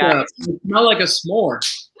smell you guys. like a s'more.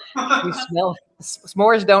 You smell.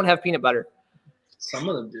 S'mores don't have peanut butter. Some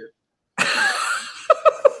of them do.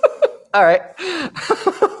 All right.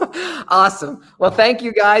 Awesome. Well, thank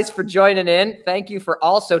you guys for joining in. Thank you for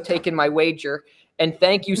also taking my wager. And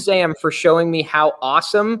thank you, Sam, for showing me how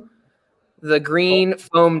awesome the green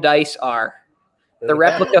foam dice are. The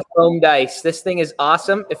replica foam dice. This thing is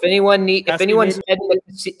awesome. If anyone's heading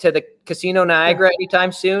to the Casino Niagara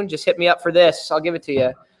anytime soon, just hit me up for this. I'll give it to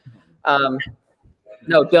you.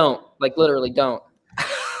 No, don't. Like literally don't.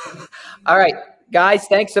 All right, guys,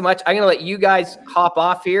 thanks so much. I'm going to let you guys hop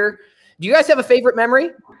off here. Do you guys have a favorite memory?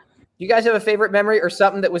 Do you guys have a favorite memory or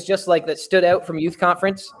something that was just like that stood out from youth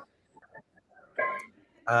conference?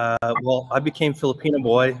 Well, I became Filipino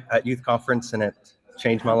boy at youth conference, and it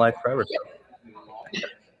changed my life forever.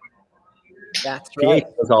 That's right.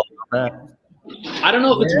 PH was all about that. I don't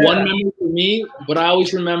know if it's one memory for me, but I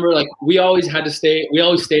always remember like we always stayed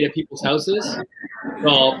at people's houses. So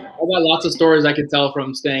I got lots of stories I can tell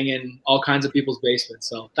from staying in all kinds of people's basements.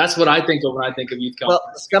 So that's what I think of when I think of youth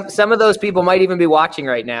conference. Well, some of those people might even be watching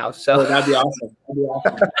right now. So That'd be awesome.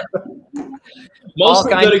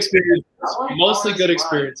 Mostly good experiences. Mostly good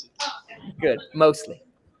experiences. Good. Mostly.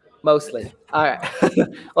 All right.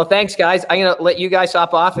 Well, thanks, guys. I'm going to let you guys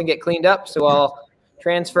hop off and get cleaned up. So I'll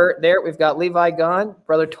transfer it there. We've got Levi gone.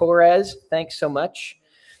 Brother Torres, thanks so much.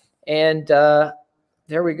 And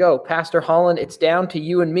there we go. Pastor Holland, it's down to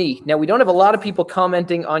you and me. Now, we don't have a lot of people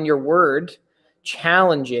commenting on your word,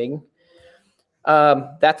 challenging.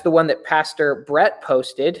 That's the one that Pastor Brett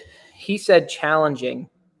posted. He said challenging.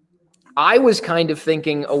 I was kind of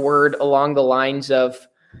thinking a word along the lines of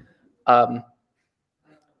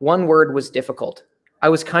one word was difficult. I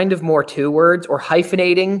was kind of more two words or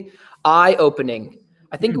hyphenating, eye-opening.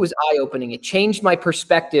 I think it was eye-opening. It changed my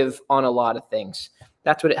perspective on a lot of things.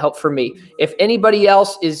 That's what it helped for me. If anybody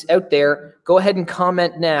else is out there, go ahead and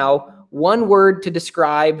comment now. One word to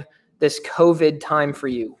describe this COVID time for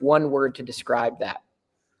you. One word to describe that.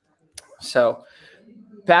 So,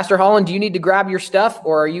 Pastor Holland, do you need to grab your stuff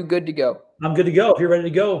or are you good to go? I'm good to go. If you're ready to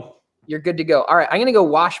go. You're good to go. All right, I'm going to go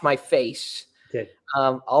wash my face. Okay.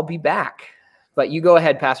 I'll be back. But you go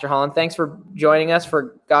ahead, Pastor Holland. Thanks for joining us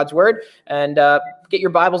for God's Word. And get your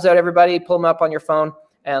Bibles out, everybody. Pull them up on your phone,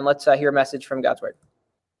 and let's hear a message from God's Word.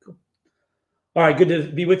 All right, good to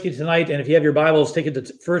be with you tonight. And if you have your Bibles, take it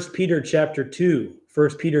to 1 Peter chapter 2. 1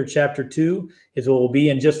 Peter chapter 2 is what we'll be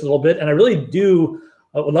in just a little bit. And I really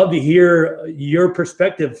would love to hear your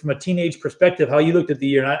perspective from a teenage perspective, how you looked at the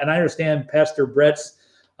year. And I understand Pastor Brett's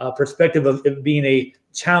perspective of it being a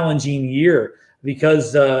challenging year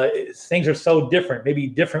because things are so different. Maybe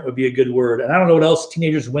different would be a good word. And I don't know what else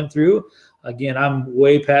teenagers went through. Again, I'm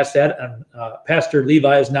way past that. And Pastor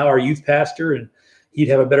Levi is now our youth pastor, and he'd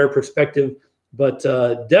have a better perspective. But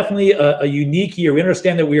definitely a unique year. We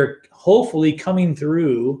understand that we are hopefully coming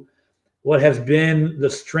through what has been the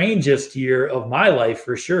strangest year of my life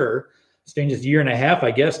for sure. Strangest year and a half,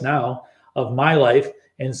 I guess, now of my life.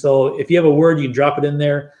 And so if you have a word, you can drop it in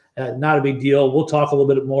there. Not a big deal. We'll talk a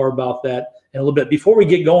little bit more about that in a little bit. Before we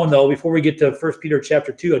get going, though, before we get to 1 Peter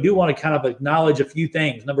chapter 2, I do want to kind of acknowledge a few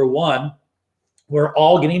things. Number one, we're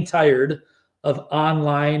all getting tired of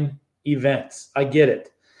online events. I get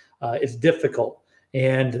it. It's difficult.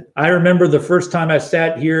 And I remember the first time I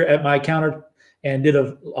sat here at my counter and did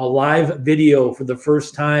a live video for the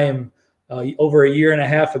first time over a year and a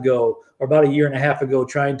half ago, or about a year and a half ago,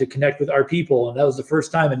 trying to connect with our people. And that was the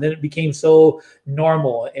first time. And then it became so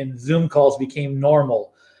normal, and Zoom calls became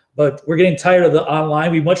normal. But we're getting tired of the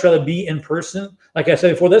online. We'd much rather be in person. Like I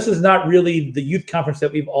said before, this is not really the youth conference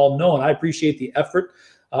that we've all known. I appreciate the effort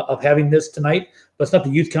of having this tonight, but it's not the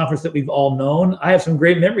youth conference that we've all known. I have some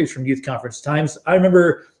great memories from youth conference times. I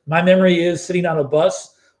remember my memory is sitting on a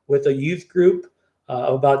bus with a youth group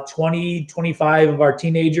of about 20, 25 of our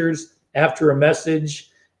teenagers, after a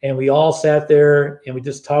message, and we all sat there and we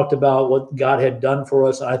just talked about what God had done for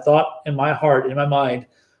us. And I thought in my heart, in my mind,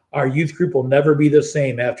 our youth group will never be the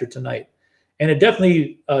same after tonight. And it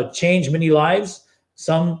definitely changed many lives.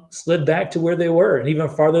 Some slid back to where they were and even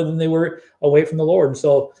farther than they were away from the Lord. And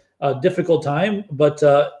so a difficult time, but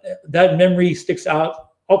that memory sticks out,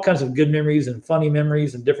 all kinds of good memories and funny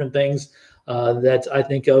memories and different things that I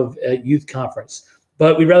think of at youth conference.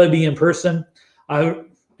 But we'd rather be in person. I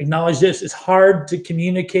acknowledge this. It's hard to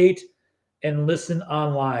communicate and listen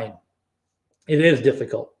online. It is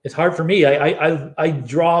difficult. It's hard for me. I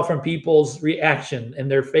draw from people's reaction and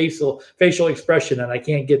their facial expression, and I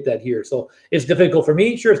can't get that here. So it's difficult for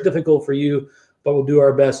me. Sure, it's difficult for you, but we'll do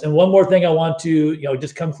our best. And one more thing I want to,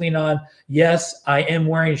 just come clean on. Yes, I am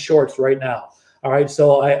wearing shorts right now. All right,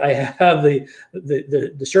 so I have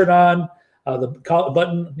the shirt on, the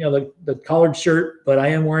button, the collared shirt, but I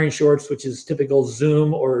am wearing shorts, which is typical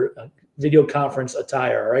Zoom or video conference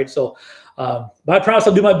attire. All right, so but I promise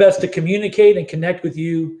I'll do my best to communicate and connect with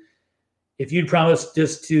you. If you'd promise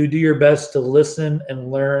just to do your best to listen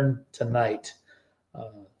and learn tonight.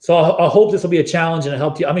 So I hope this will be a challenge and it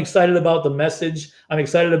helped you. I'm excited about the message. I'm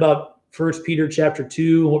excited about 1 Peter chapter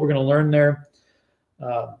 2 and what we're going to learn there.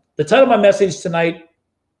 The title of my message tonight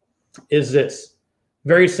is this.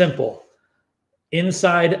 Very simple.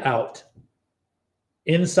 Inside Out.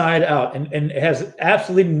 Inside Out. And it has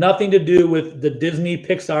absolutely nothing to do with the Disney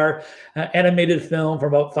Pixar animated film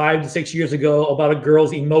from about 5 to 6 years ago about a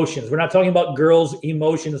girl's emotions. We're not talking about girls'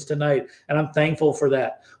 emotions tonight, and I'm thankful for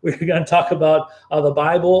that. We're going to talk about the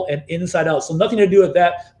Bible and Inside Out. So nothing to do with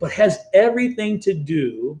that, but has everything to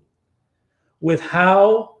do with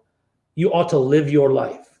how you ought to live your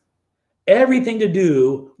life. Everything to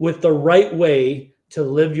do with the right way to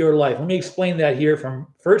live your life. Let me explain that here from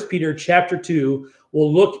 1 Peter chapter 2.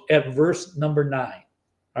 We'll look at verse number 9.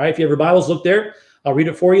 All right, if you have your Bibles, look there. I'll read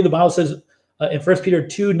it for you. The Bible says in 1 Peter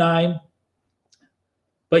 2:9,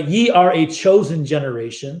 but ye are a chosen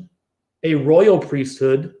generation, a royal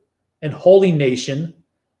priesthood, and holy nation,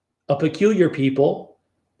 a peculiar people,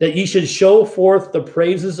 that ye should show forth the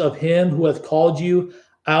praises of him who hath called you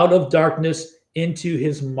out of darkness into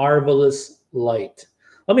his marvelous light.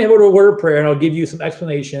 Let me have a word of prayer, and I'll give you some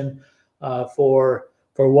explanation for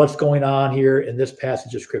what's going on here in this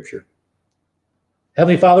passage of Scripture.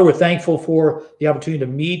 Heavenly Father, we're thankful for the opportunity to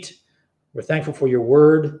meet. We're thankful for your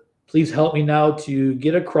word. Please help me now to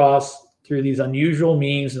get across through these unusual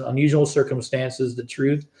means and unusual circumstances the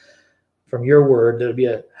truth from your word. That'll be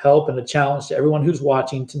a help and a challenge to everyone who's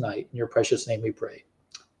watching tonight. In your precious name we pray.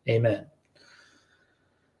 Amen.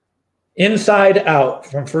 Inside Out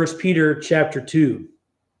from 1 Peter chapter 2.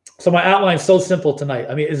 So my outline is so simple tonight.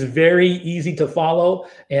 I mean, it's very easy to follow,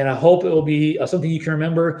 and I hope it will be something you can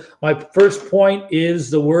remember. My first point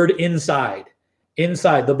is the word inside.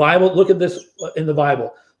 Inside. The Bible, look at this in the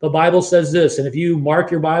Bible. The Bible says this, and if you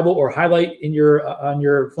mark your Bible or highlight in your on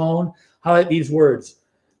your phone, highlight these words.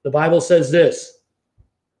 The Bible says this.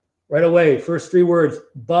 Right away, first three words,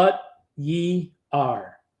 but ye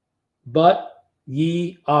are. But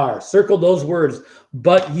ye are. Circle those words,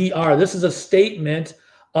 but ye are. This is a statement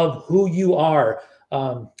of who you are.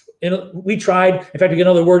 We tried, in fact, we get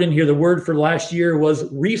another word in here. The word for last year was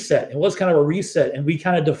reset. It was kind of a reset. And we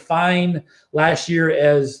kind of defined last year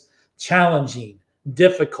as challenging,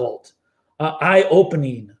 difficult,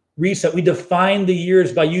 eye-opening, reset. We defined the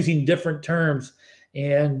years by using different terms.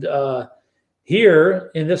 And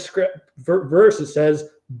here in this verse, it says,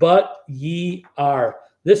 but ye are.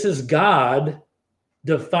 This is God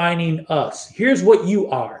defining us. Here's what you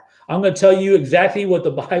are. I'm going to tell you exactly what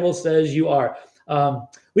the Bible says you are.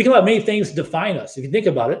 We can let many things define us. If you think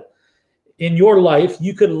about it, in your life,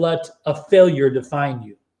 you could let a failure define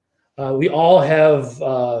you. We all have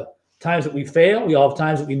times that we fail. We all have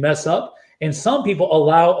times that we mess up. And some people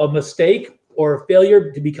allow a mistake or a failure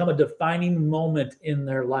to become a defining moment in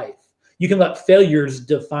their life. You can let failures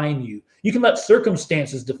define you. You can let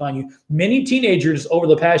circumstances define you. Many teenagers over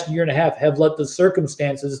the past year and a half have let the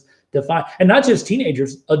circumstances define, and not just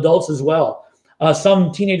teenagers, adults as well.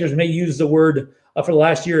 Some teenagers may use the word for the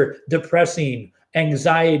last year, depressing,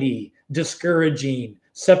 anxiety, discouraging,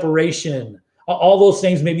 separation. All those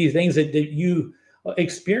things may be things that you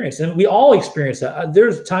experience, and we all experience that.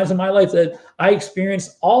 There's times in my life that I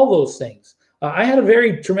experienced all those things. I had a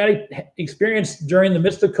very traumatic experience during the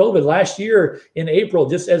midst of COVID last year in April,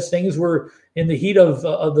 just as things were in the heat of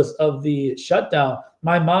the shutdown.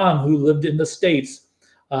 My mom, who lived in the States,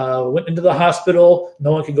 went into the hospital.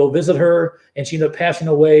 No one could go visit her, and she ended up passing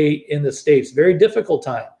away in the States. Very difficult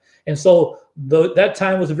time. And so that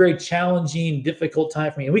time was a very challenging, difficult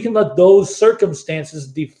time for me. And we can let those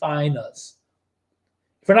circumstances define us.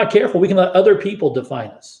 If we're not careful, we can let other people define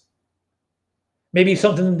us. Maybe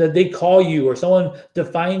something that they call you, or someone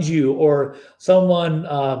defines you, or someone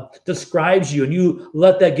describes you, and you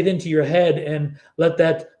let that get into your head and let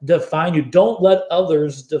that define you. Don't let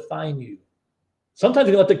others define you. Sometimes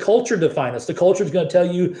we can let the culture define us. The culture is going to tell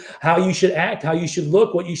you how you should act, how you should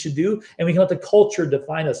look, what you should do, and we can let the culture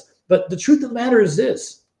define us. But the truth of the matter is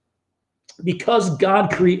this: because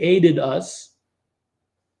God created us,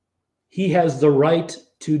 he has the right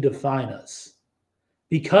to define us.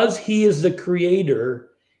 Because he is the creator,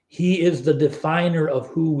 he is the definer of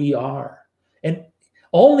who we are. And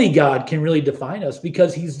only God can really define us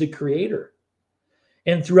because he's the creator.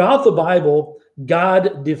 And throughout the Bible,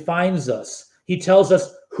 God defines us. He tells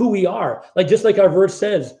us who we are. Just like our verse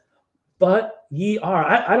says, but ye are.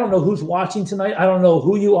 I don't know who's watching tonight. I don't know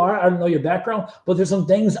who you are. I don't know your background, but there's some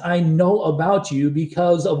things I know about you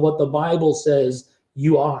because of what the Bible says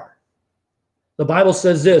you are. The Bible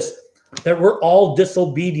says this, that we're all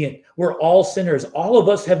disobedient. We're all sinners. All of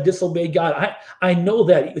us have disobeyed God. I know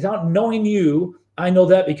that. Without knowing you, I know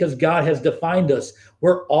that because God has defined us.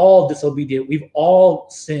 We're all disobedient. We've all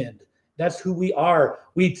sinned. That's who we are.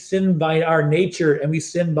 We sin by our nature and we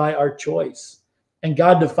sin by our choice. And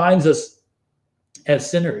God defines us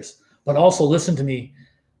as sinners. But also, listen to me,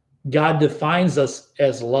 God defines us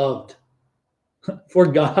as loved. For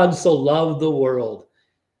God so loved the world.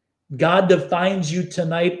 God defines you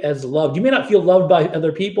tonight as loved. You may not feel loved by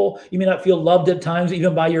other people. You may not feel loved at times,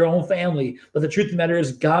 even by your own family. But the truth of the matter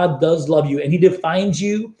is God does love you, and he defines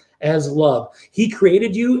you as love. He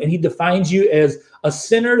created you, and he defines you as a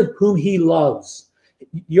sinner whom he loves.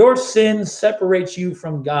 Your sin separates you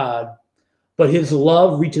from God, but his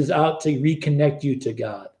love reaches out to reconnect you to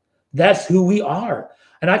God. That's who we are.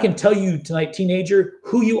 And I can tell you tonight, teenager,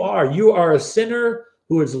 who you are. You are a sinner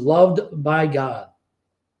who is loved by God.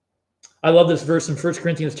 I love this verse in 1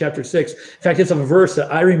 Corinthians chapter 6. In fact, it's a verse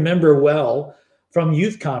that I remember well from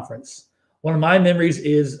youth conference. One of my memories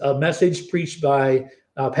is a message preached by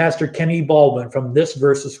Pastor Kenny Baldwin from this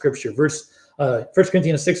verse of scripture. 1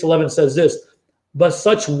 Corinthians 6:11 says this, but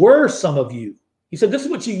such were some of you. He said, this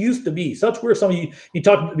is what you used to be. Such were some of you. He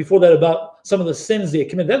talked before that about some of the sins they had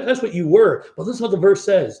committed. That's what you were. But listen to what the verse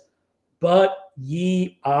says. But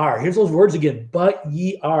ye are. Here's those words again. But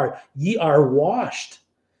ye are. Ye are washed.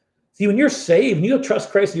 See, when you're saved, and you don't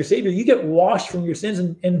trust Christ as your Savior, you get washed from your sins,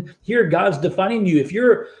 and here God's defining you. If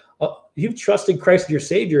you've trusted Christ as your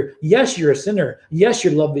Savior, yes, you're a sinner. Yes,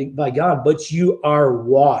 you're loved by God, but you are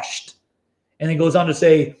washed. And it goes on to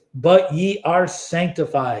say, but ye are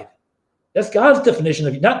sanctified. That's God's definition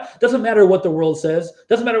of you. Doesn't matter what the world says.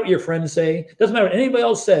 Doesn't matter what your friends say. Doesn't matter what anybody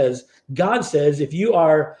else says. God says if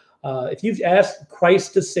you've asked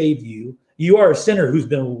Christ to save you, you are a sinner who's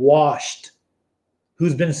been washed,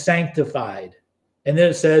 who's been sanctified. And then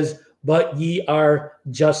it says, but ye are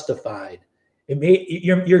justified.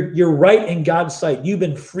 You're right in God's sight. You've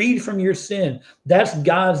been freed from your sin. That's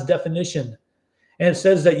God's definition. And it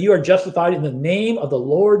says that you are justified in the name of the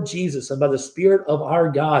Lord Jesus and by the Spirit of our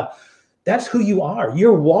God. That's who you are.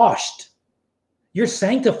 You're washed. You're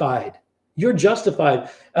sanctified. You're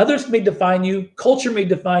justified. Others may define you. Culture may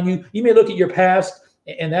define you. You may look at your past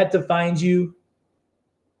and that defines you.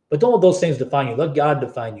 But don't let those things define you. Let God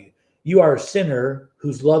define you. You are a sinner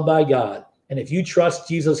who's loved by God. And if you trust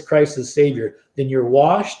Jesus Christ as Savior, then you're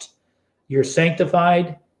washed, you're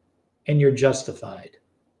sanctified, and you're justified.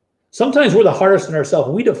 Sometimes we're the hardest on ourselves.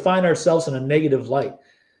 We define ourselves in a negative light.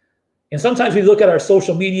 And sometimes we look at our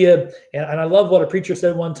social media, and I love what a preacher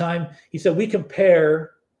said one time. He said, we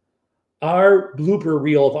compare our blooper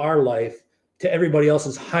reel of our life to everybody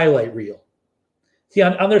else's highlight reel. See,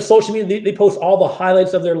 on their social media, they post all the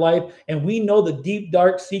highlights of their life, and we know the deep,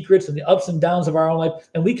 dark secrets and the ups and downs of our own life,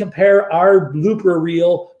 and we compare our blooper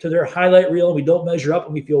reel to their highlight reel, and we don't measure up,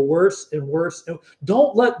 and we feel worse and worse.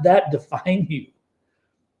 Don't let that define you.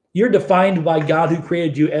 You're defined by God who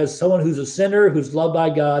created you as someone who's a sinner, who's loved by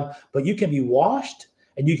God, but you can be washed,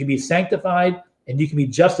 and you can be sanctified, and you can be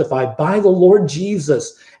justified by the Lord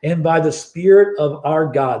Jesus and by the Spirit of our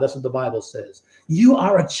God. That's what the Bible says. You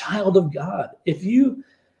are a child of God. If you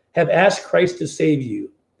have asked Christ to save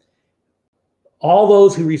you, all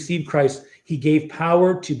those who receive Christ, he gave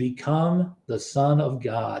power to become the Son of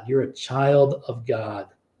God. You're a child of God.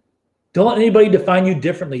 Don't let anybody define you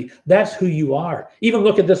differently. That's who you are. Even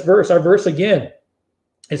look at this verse, our verse again.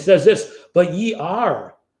 It says this, but ye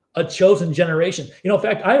are a chosen generation. In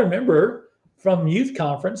fact, I remember from youth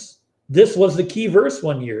conference This was the key verse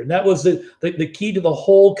one year, and that was the key to the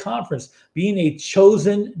whole conference, being a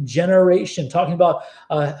chosen generation, talking about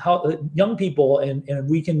how young people and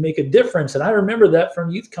we can make a difference. And I remember that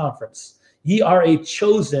from youth conference. Ye are a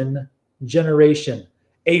chosen generation,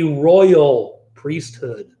 a royal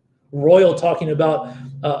priesthood. Royal talking about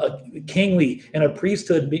kingly, and a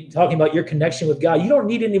priesthood talking about your connection with God. You don't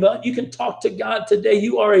need anybody. You can talk to God today.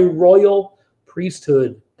 You are a royal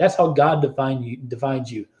priesthood. That's how God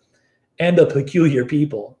defines you. And a peculiar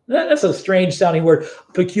people. That's a strange sounding word,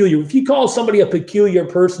 peculiar. If you call somebody a peculiar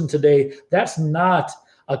person today, that's not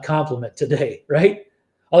a compliment today, right?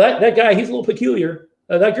 Oh, that guy, he's a little peculiar.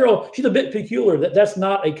 That girl, she's a bit peculiar. That's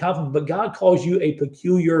not a compliment, but God calls you a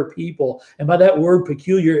peculiar people. And by that word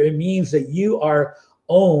peculiar, it means that you are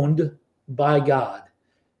owned by God.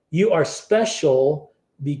 You are special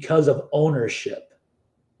because of ownership.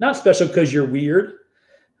 Not special because you're weird.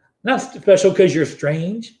 Not special because you're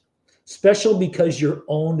strange. Special because you're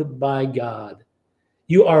owned by God.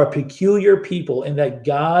 You are a peculiar people in that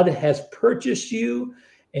God has purchased you,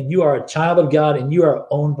 and you are a child of God, and you are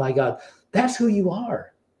owned by God. That's who you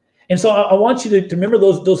are. And so I want you to remember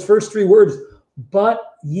those first three words,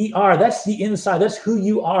 but ye are. That's the inside. That's who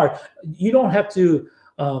you are. You don't have to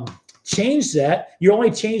change that.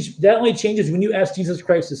 That only changes when you ask Jesus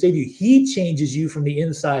Christ to save you. He changes you from the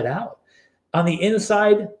inside out. On the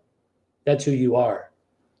inside, that's who you are.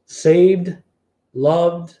 Saved,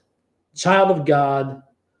 loved, child of God,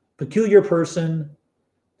 peculiar person,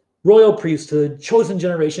 royal priesthood, chosen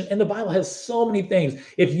generation. And the Bible has so many things.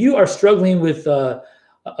 If you are struggling with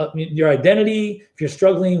your identity, if you're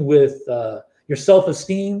struggling with your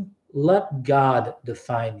self-esteem, let God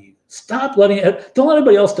define you. Don't let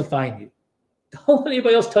anybody else define you. Don't let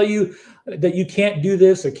anybody else tell you that you can't do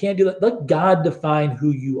this or can't do that. Let God define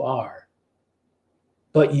who you are.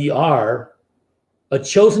 But ye are a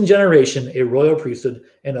chosen generation, a royal priesthood,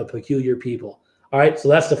 and a peculiar people. All right, so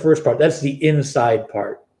that's the first part. That's the inside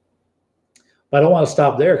part. But I don't want to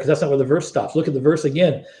stop there because that's not where the verse stops. Look at the verse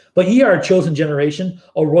again. But ye are a chosen generation,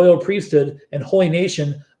 a royal priesthood, and holy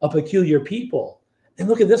nation, a peculiar people. And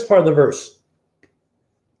look at this part of the verse.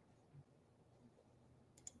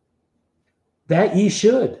 That ye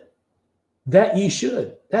should. That ye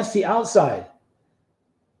should. That's the outside.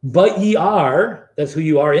 But ye are, that's who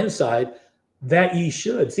you are inside, that ye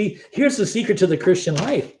should. See, here's the secret to the Christian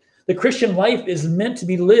life. The Christian life is meant to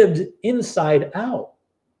be lived inside out.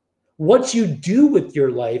 What you do with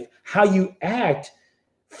your life, how you act,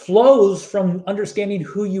 flows from understanding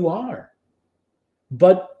who you are.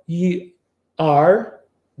 But ye are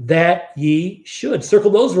that ye should.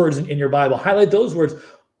 Circle those words in your Bible. Highlight those words.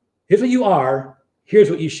 Here's what you are. Here's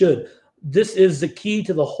what you should. This is the key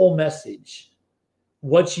to the whole message.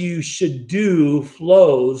 What you should do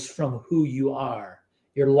flows from who you are.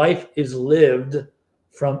 Your life is lived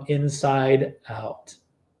from inside out.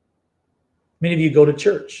 Many of you go to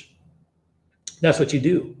church. That's what you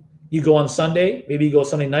do. You go on Sunday, maybe you go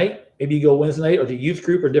Sunday night, maybe you go Wednesday night or to youth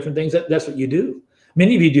group or different things. That's what you do.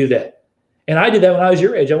 Many of you do that. And I did that when I was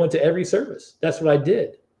your age. I went to every service. That's what I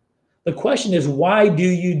did. The question is, why do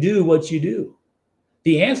you do what you do?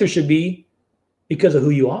 The answer should be because of who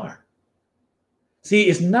you are. See,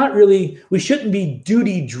 it's not really, we shouldn't be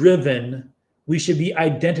duty driven. We should be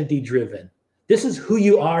identity driven. This is who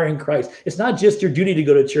you are in Christ. It's not just your duty to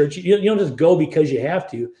go to church. You don't just go because you have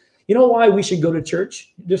to. You know why we should go to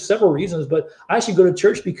church? There's several reasons, but I should go to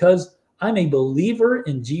church because I'm a believer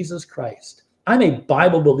in Jesus Christ. I'm a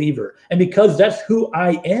Bible believer. And because that's who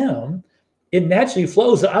I am, it naturally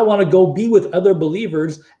flows that I want to go be with other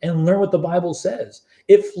believers and learn what the Bible says.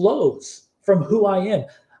 It flows from who I am.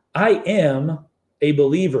 I am a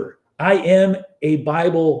believer. I am a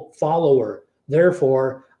Bible follower.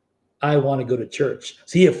 Therefore, I want to go to church.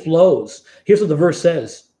 See, it flows. Here's what the verse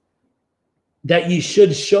says. That ye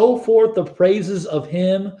should show forth the praises of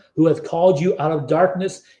him who hath called you out of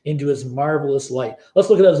darkness into his marvelous light.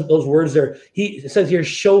 Let's look at those words there. It says here,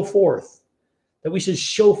 show forth. That we should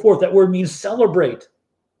show forth. That word means celebrate.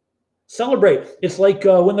 Celebrate. It's like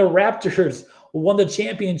when the Raptors won the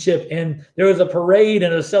championship and there was a parade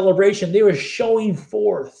and a celebration. They were showing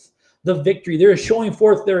forth the victory. They were showing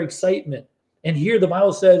forth their excitement. And here the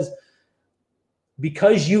Bible says,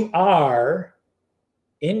 because you are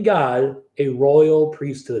in God a royal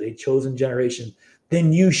priesthood, a chosen generation,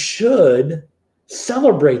 then you should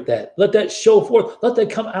celebrate that. Let that show forth. Let that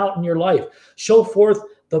come out in your life. Show forth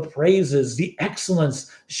the praises, the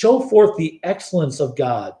excellence. Show forth the excellence of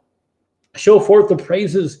God. Show forth the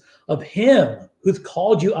praises of him who's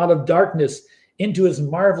called you out of darkness into his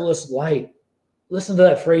marvelous light. Listen to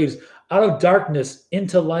that phrase, out of darkness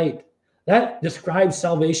into light. That describes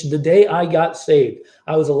salvation. The day I got saved,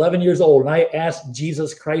 I was 11 years old, and I asked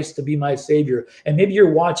Jesus Christ to be my Savior. And maybe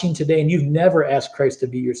you're watching today and you've never asked Christ to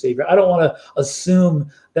be your Savior. I don't want to assume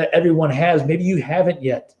that everyone has. Maybe you haven't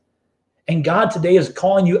yet. And God today is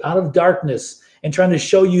calling you out of darkness and trying to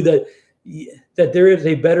show you that there is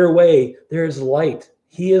a better way. There is light.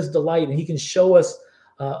 He is the light, and he can show us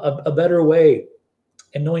a better way.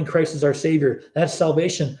 And knowing Christ is our Savior, that's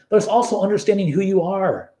salvation. But it's also understanding who you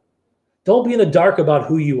are. Don't be in the dark about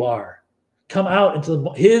who you are. Come out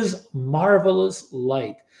into his marvelous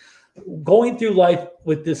light. Going through life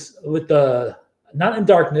not in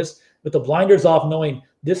darkness, with the blinders off, knowing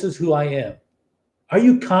this is who I am. Are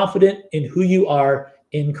you confident in who you are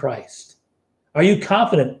in Christ? Are you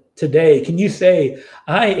confident today? Can you say,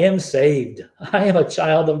 I am saved. I am a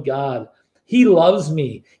child of God. He loves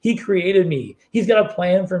me. He created me. He's got a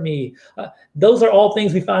plan for me. Those are all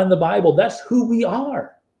things we find in the Bible. That's who we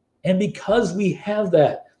are. And because we have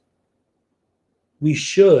that, we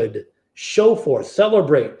should show forth,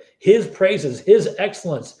 celebrate his praises, his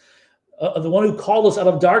excellence, the one who called us out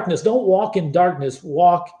of darkness. Don't walk in darkness,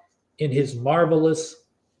 walk in his marvelous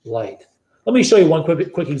light. Let me show you one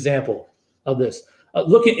quick example of this.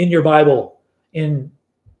 Look in your Bible in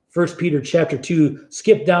 1 Peter chapter 2,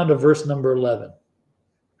 skip down to verse number 11.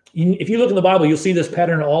 If you look in the Bible, you'll see this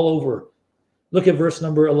pattern all over. Look at verse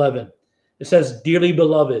number 11. It says, dearly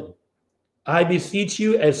beloved, I beseech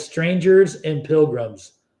you as strangers and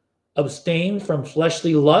pilgrims, abstain from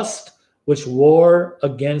fleshly lust, which war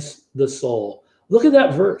against the soul. Look at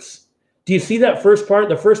that verse. Do you see that first part?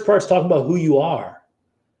 The first part's talking about who you are.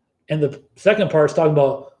 And the second part's talking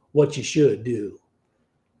about what you should do.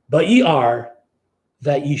 But ye are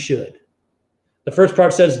that ye should. The first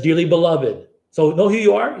part says, dearly beloved. So know who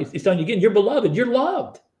you are. It's telling you again, you're beloved, you're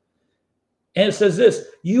loved. And it says this,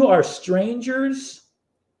 you are strangers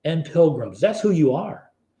and pilgrims. That's who you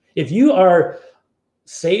are. If you are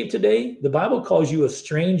saved today, the Bible calls you a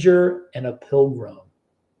stranger and a pilgrim.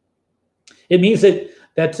 It means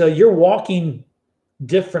that you're walking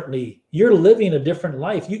differently. You're living a different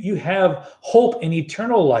life. You have hope in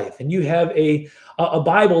eternal life, and you have a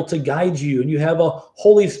Bible to guide you, and you have a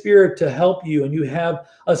Holy Spirit to help you, and you have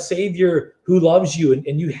a Savior who loves you,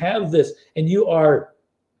 and you have this, and you are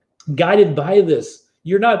guided by this.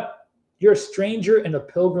 You're a stranger and a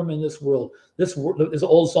pilgrim in this world. This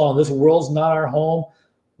old song, this world's not our home.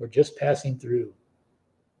 We're just passing through.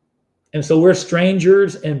 And so we're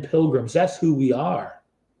strangers and pilgrims. That's who we are.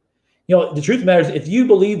 You know, the truth of the matter is, if you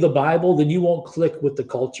believe the Bible, then you won't click with the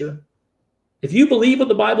culture. If you believe what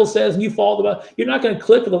the Bible says and you follow the Bible, you're not going to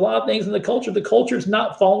click with a lot of things in the culture. The culture is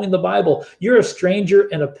not following the Bible. You're a stranger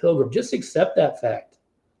and a pilgrim. Just accept that fact.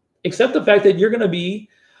 Accept the fact that you're going to be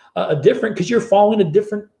different because you're following a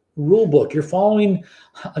different rule book. You're following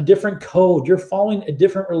a different code. You're following a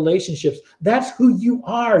different relationships. That's who you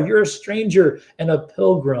are. You're a stranger and a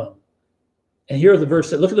pilgrim. And here's the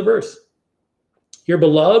verse. Look at the verse. You're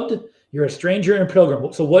beloved. You're a stranger and a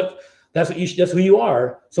pilgrim. So that's who you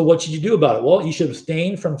are. So what should you do about it? Well, you should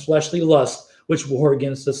abstain from fleshly lust, which war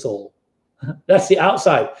against the soul. That's the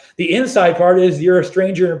outside. The inside part is you're a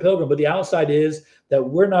stranger and a pilgrim, but the outside is that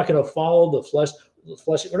we're not going to follow the flesh.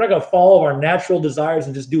 We're not going to follow our natural desires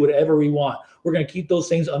and just do whatever we want. We're going to keep those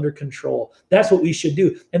things under control. That's what we should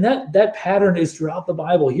do. And that pattern is throughout the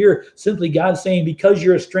Bible. Here, simply God saying, because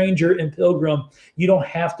you're a stranger and pilgrim, you don't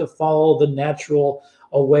have to follow the natural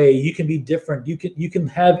way. You can be different. You can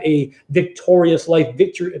have a victorious life,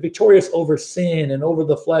 victorious over sin and over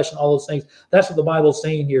the flesh and all those things. That's what the Bible's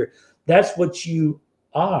saying here. That's what you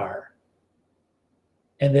are,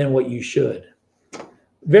 and then what you should.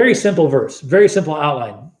 Very simple verse, very simple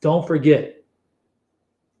outline. Don't forget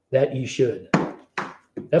that ye should.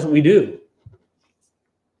 That's what we do.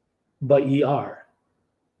 But ye are.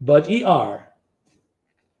 But ye are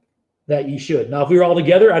that ye should. Now, if we were all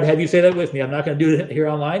together, I'd have you say that with me. I'm not going to do it here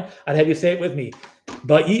online. I'd have you say it with me.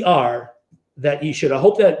 But ye are that ye should. I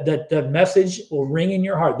hope that message will ring in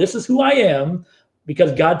your heart. This is who I am,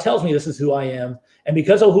 because God tells me this is who I am. And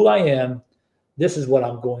because of who I am, this is what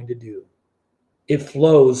I'm going to do. It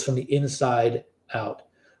flows from the inside out.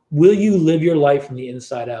 Will you live your life from the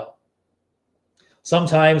inside out?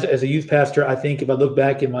 Sometimes as a youth pastor, I think if I look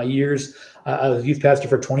back in my years, I was a youth pastor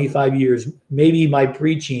for 25 years, maybe my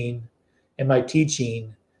preaching and my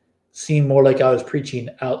teaching seemed more like I was preaching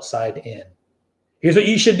outside in. Here's what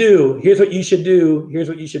you should do. Here's what you should do. Here's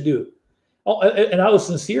what you should do. Oh, and I was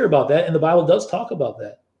sincere about that, and the Bible does talk about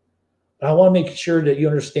that. But I want to make sure that you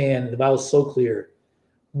understand, the Bible is so clear.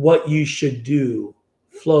 What you should do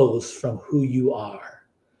flows from who you are.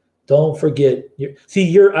 Don't forget.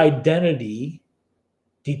 Your identity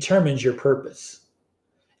determines your purpose.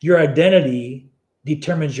 Your identity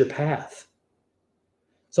determines your path.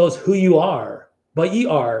 So it's who you are, but ye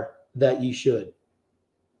are that ye should.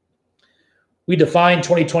 We define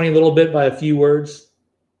 2020 a little bit by a few words.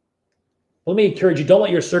 Let me encourage you, don't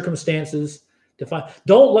let your circumstances define.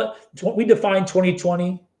 We define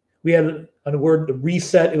 2020. We had a word,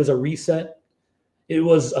 reset. It was a reset. It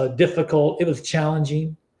was difficult. It was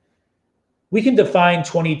challenging. We can define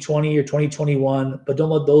 2020 or 2021, but don't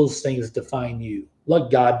let those things define you.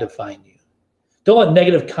 Let God define you. Don't let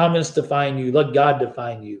negative comments define you. Let God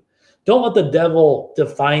define you. Don't let the devil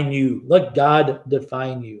define you. Let God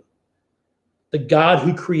define you. The God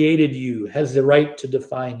who created you has the right to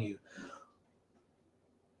define you.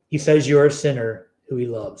 He says you're a sinner who he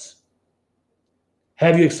loves.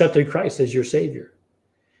 Have you accepted Christ as your Savior?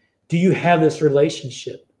 Do you have this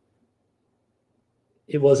relationship?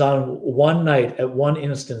 It was on one night, at one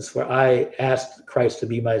instance, where I asked Christ to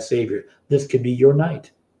be my Savior. This could be your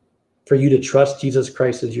night for you to trust Jesus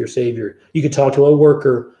Christ as your Savior. You could talk to a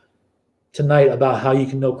worker tonight about how you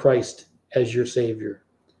can know Christ as your Savior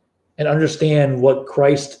and understand what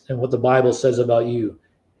Christ and what the Bible says about you.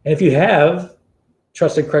 And if you have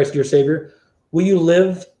trusted Christ as your Savior, will you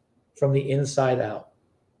live from the inside out?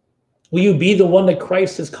 Will you be the one that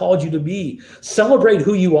Christ has called you to be? Celebrate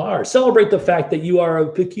who you are. Celebrate the fact that you are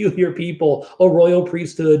a peculiar people, a royal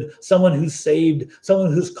priesthood, someone who's saved,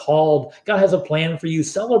 someone who's called. God has a plan for you.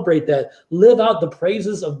 Celebrate that. Live out the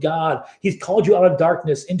praises of God. He's called you out of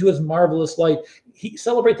darkness into his marvelous light.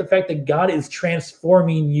 Celebrate the fact that God is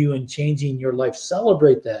transforming you and changing your life.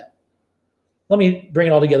 Celebrate that. Let me bring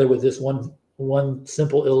it all together with this one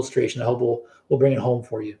simple illustration. I hope we'll bring it home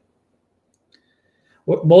for you.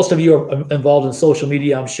 Most of you are involved in social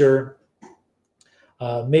media, I'm sure.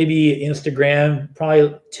 Maybe Instagram,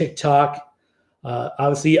 probably TikTok.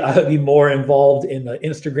 Obviously, I would be more involved in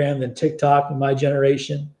Instagram than TikTok in my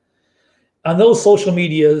generation. On those social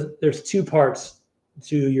media, there's two parts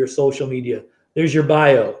to your social media. There's your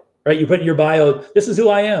bio, right? You put in your bio, this is who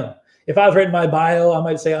I am. If I've written my bio, I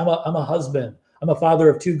might say I'm a husband. I'm a father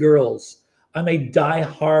of 2 girls. I'm a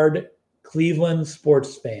diehard Cleveland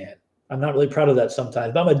sports fan. I'm not really proud of that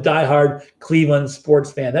sometimes, but I'm a diehard Cleveland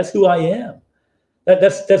sports fan. That's who I am.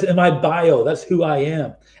 That's in my bio. That's who I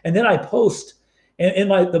am. And then I post,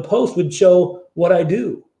 and the post would show what I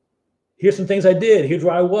do. Here's some things I did. Here's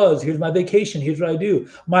where I was. Here's my vacation. Here's what I do.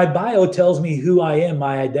 My bio tells me who I am,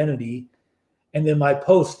 my identity, and then my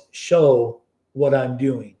posts show what I'm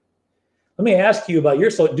doing. Let me ask you about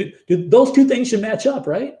your social. Do those two things should match up,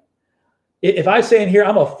 right? If I say in here,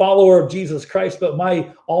 I'm a follower of Jesus Christ, but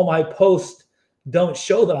all my posts don't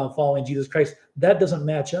show that I'm following Jesus Christ, that doesn't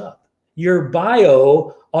match up. Your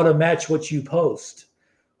bio ought to match what you post.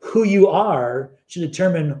 Who you are should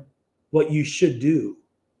determine what you should do.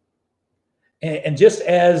 And just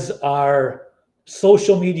as our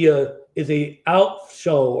social media is a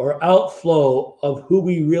outshow or outflow of who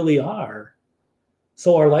we really are,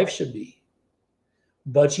 so our life should be.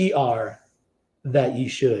 But ye are that ye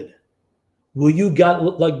should. Will you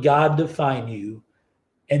let God define you,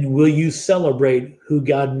 and will you celebrate who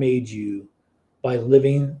God made you by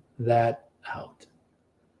living that out?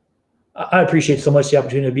 I appreciate so much the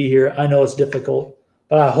opportunity to be here. I know it's difficult,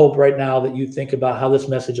 but I hope right now that you think about how this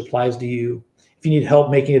message applies to you. If you need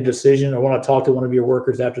help making a decision or want to talk to one of your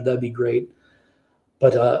workers after, that'd be great.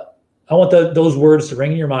 But I want those words to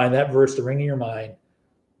ring in your mind, that verse to ring in your mind.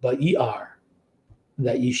 But ye are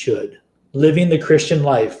that ye should. Living the Christian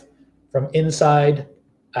life from inside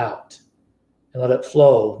out, and let it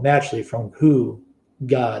flow naturally from who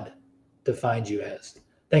God defines you as.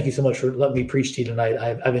 Thank you so much for letting me preach to you tonight.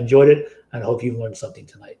 I've enjoyed it, and I hope you've learned something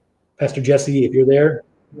tonight. Pastor Jesse, if you're there,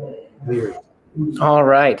 we're. All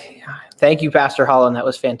right. Thank you, Pastor Holland. That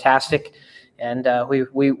was fantastic. And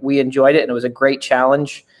we enjoyed it, and it was a great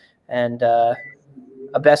challenge, and the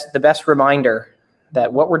best reminder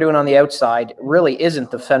that what we're doing on the outside really isn't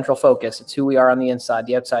the central focus. It's who we are on the inside.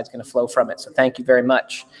 The outside's going to flow from it. So thank you very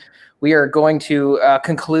much. We are going to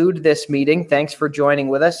conclude this meeting. Thanks for joining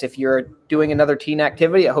with us. If you're doing another teen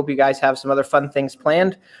activity, I hope you guys have some other fun things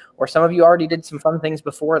planned, or some of you already did some fun things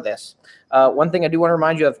before this. One thing I do want to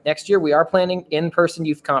remind you of, next year we are planning in-person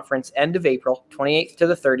youth conference, end of April, 28th to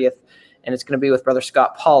the 30th, and it's going to be with Brother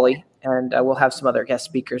Scott Pauley, and we'll have some other guest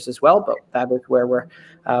speakers as well, but that is where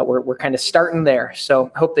we're kind of starting there.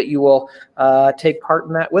 So I hope that you will take part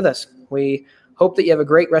in that with us. We hope that you have a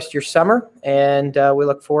great rest of your summer, and we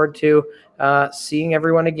look forward to seeing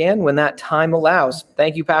everyone again when that time allows.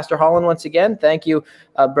 Thank you, Pastor Holland, once again. Thank you,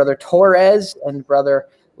 Brother Torres and Brother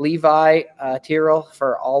Levi Tyrrell,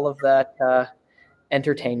 for all of that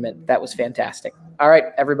entertainment. That was fantastic. All right,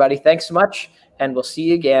 everybody, thanks so much, and we'll see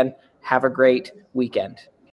you again. Have a great weekend.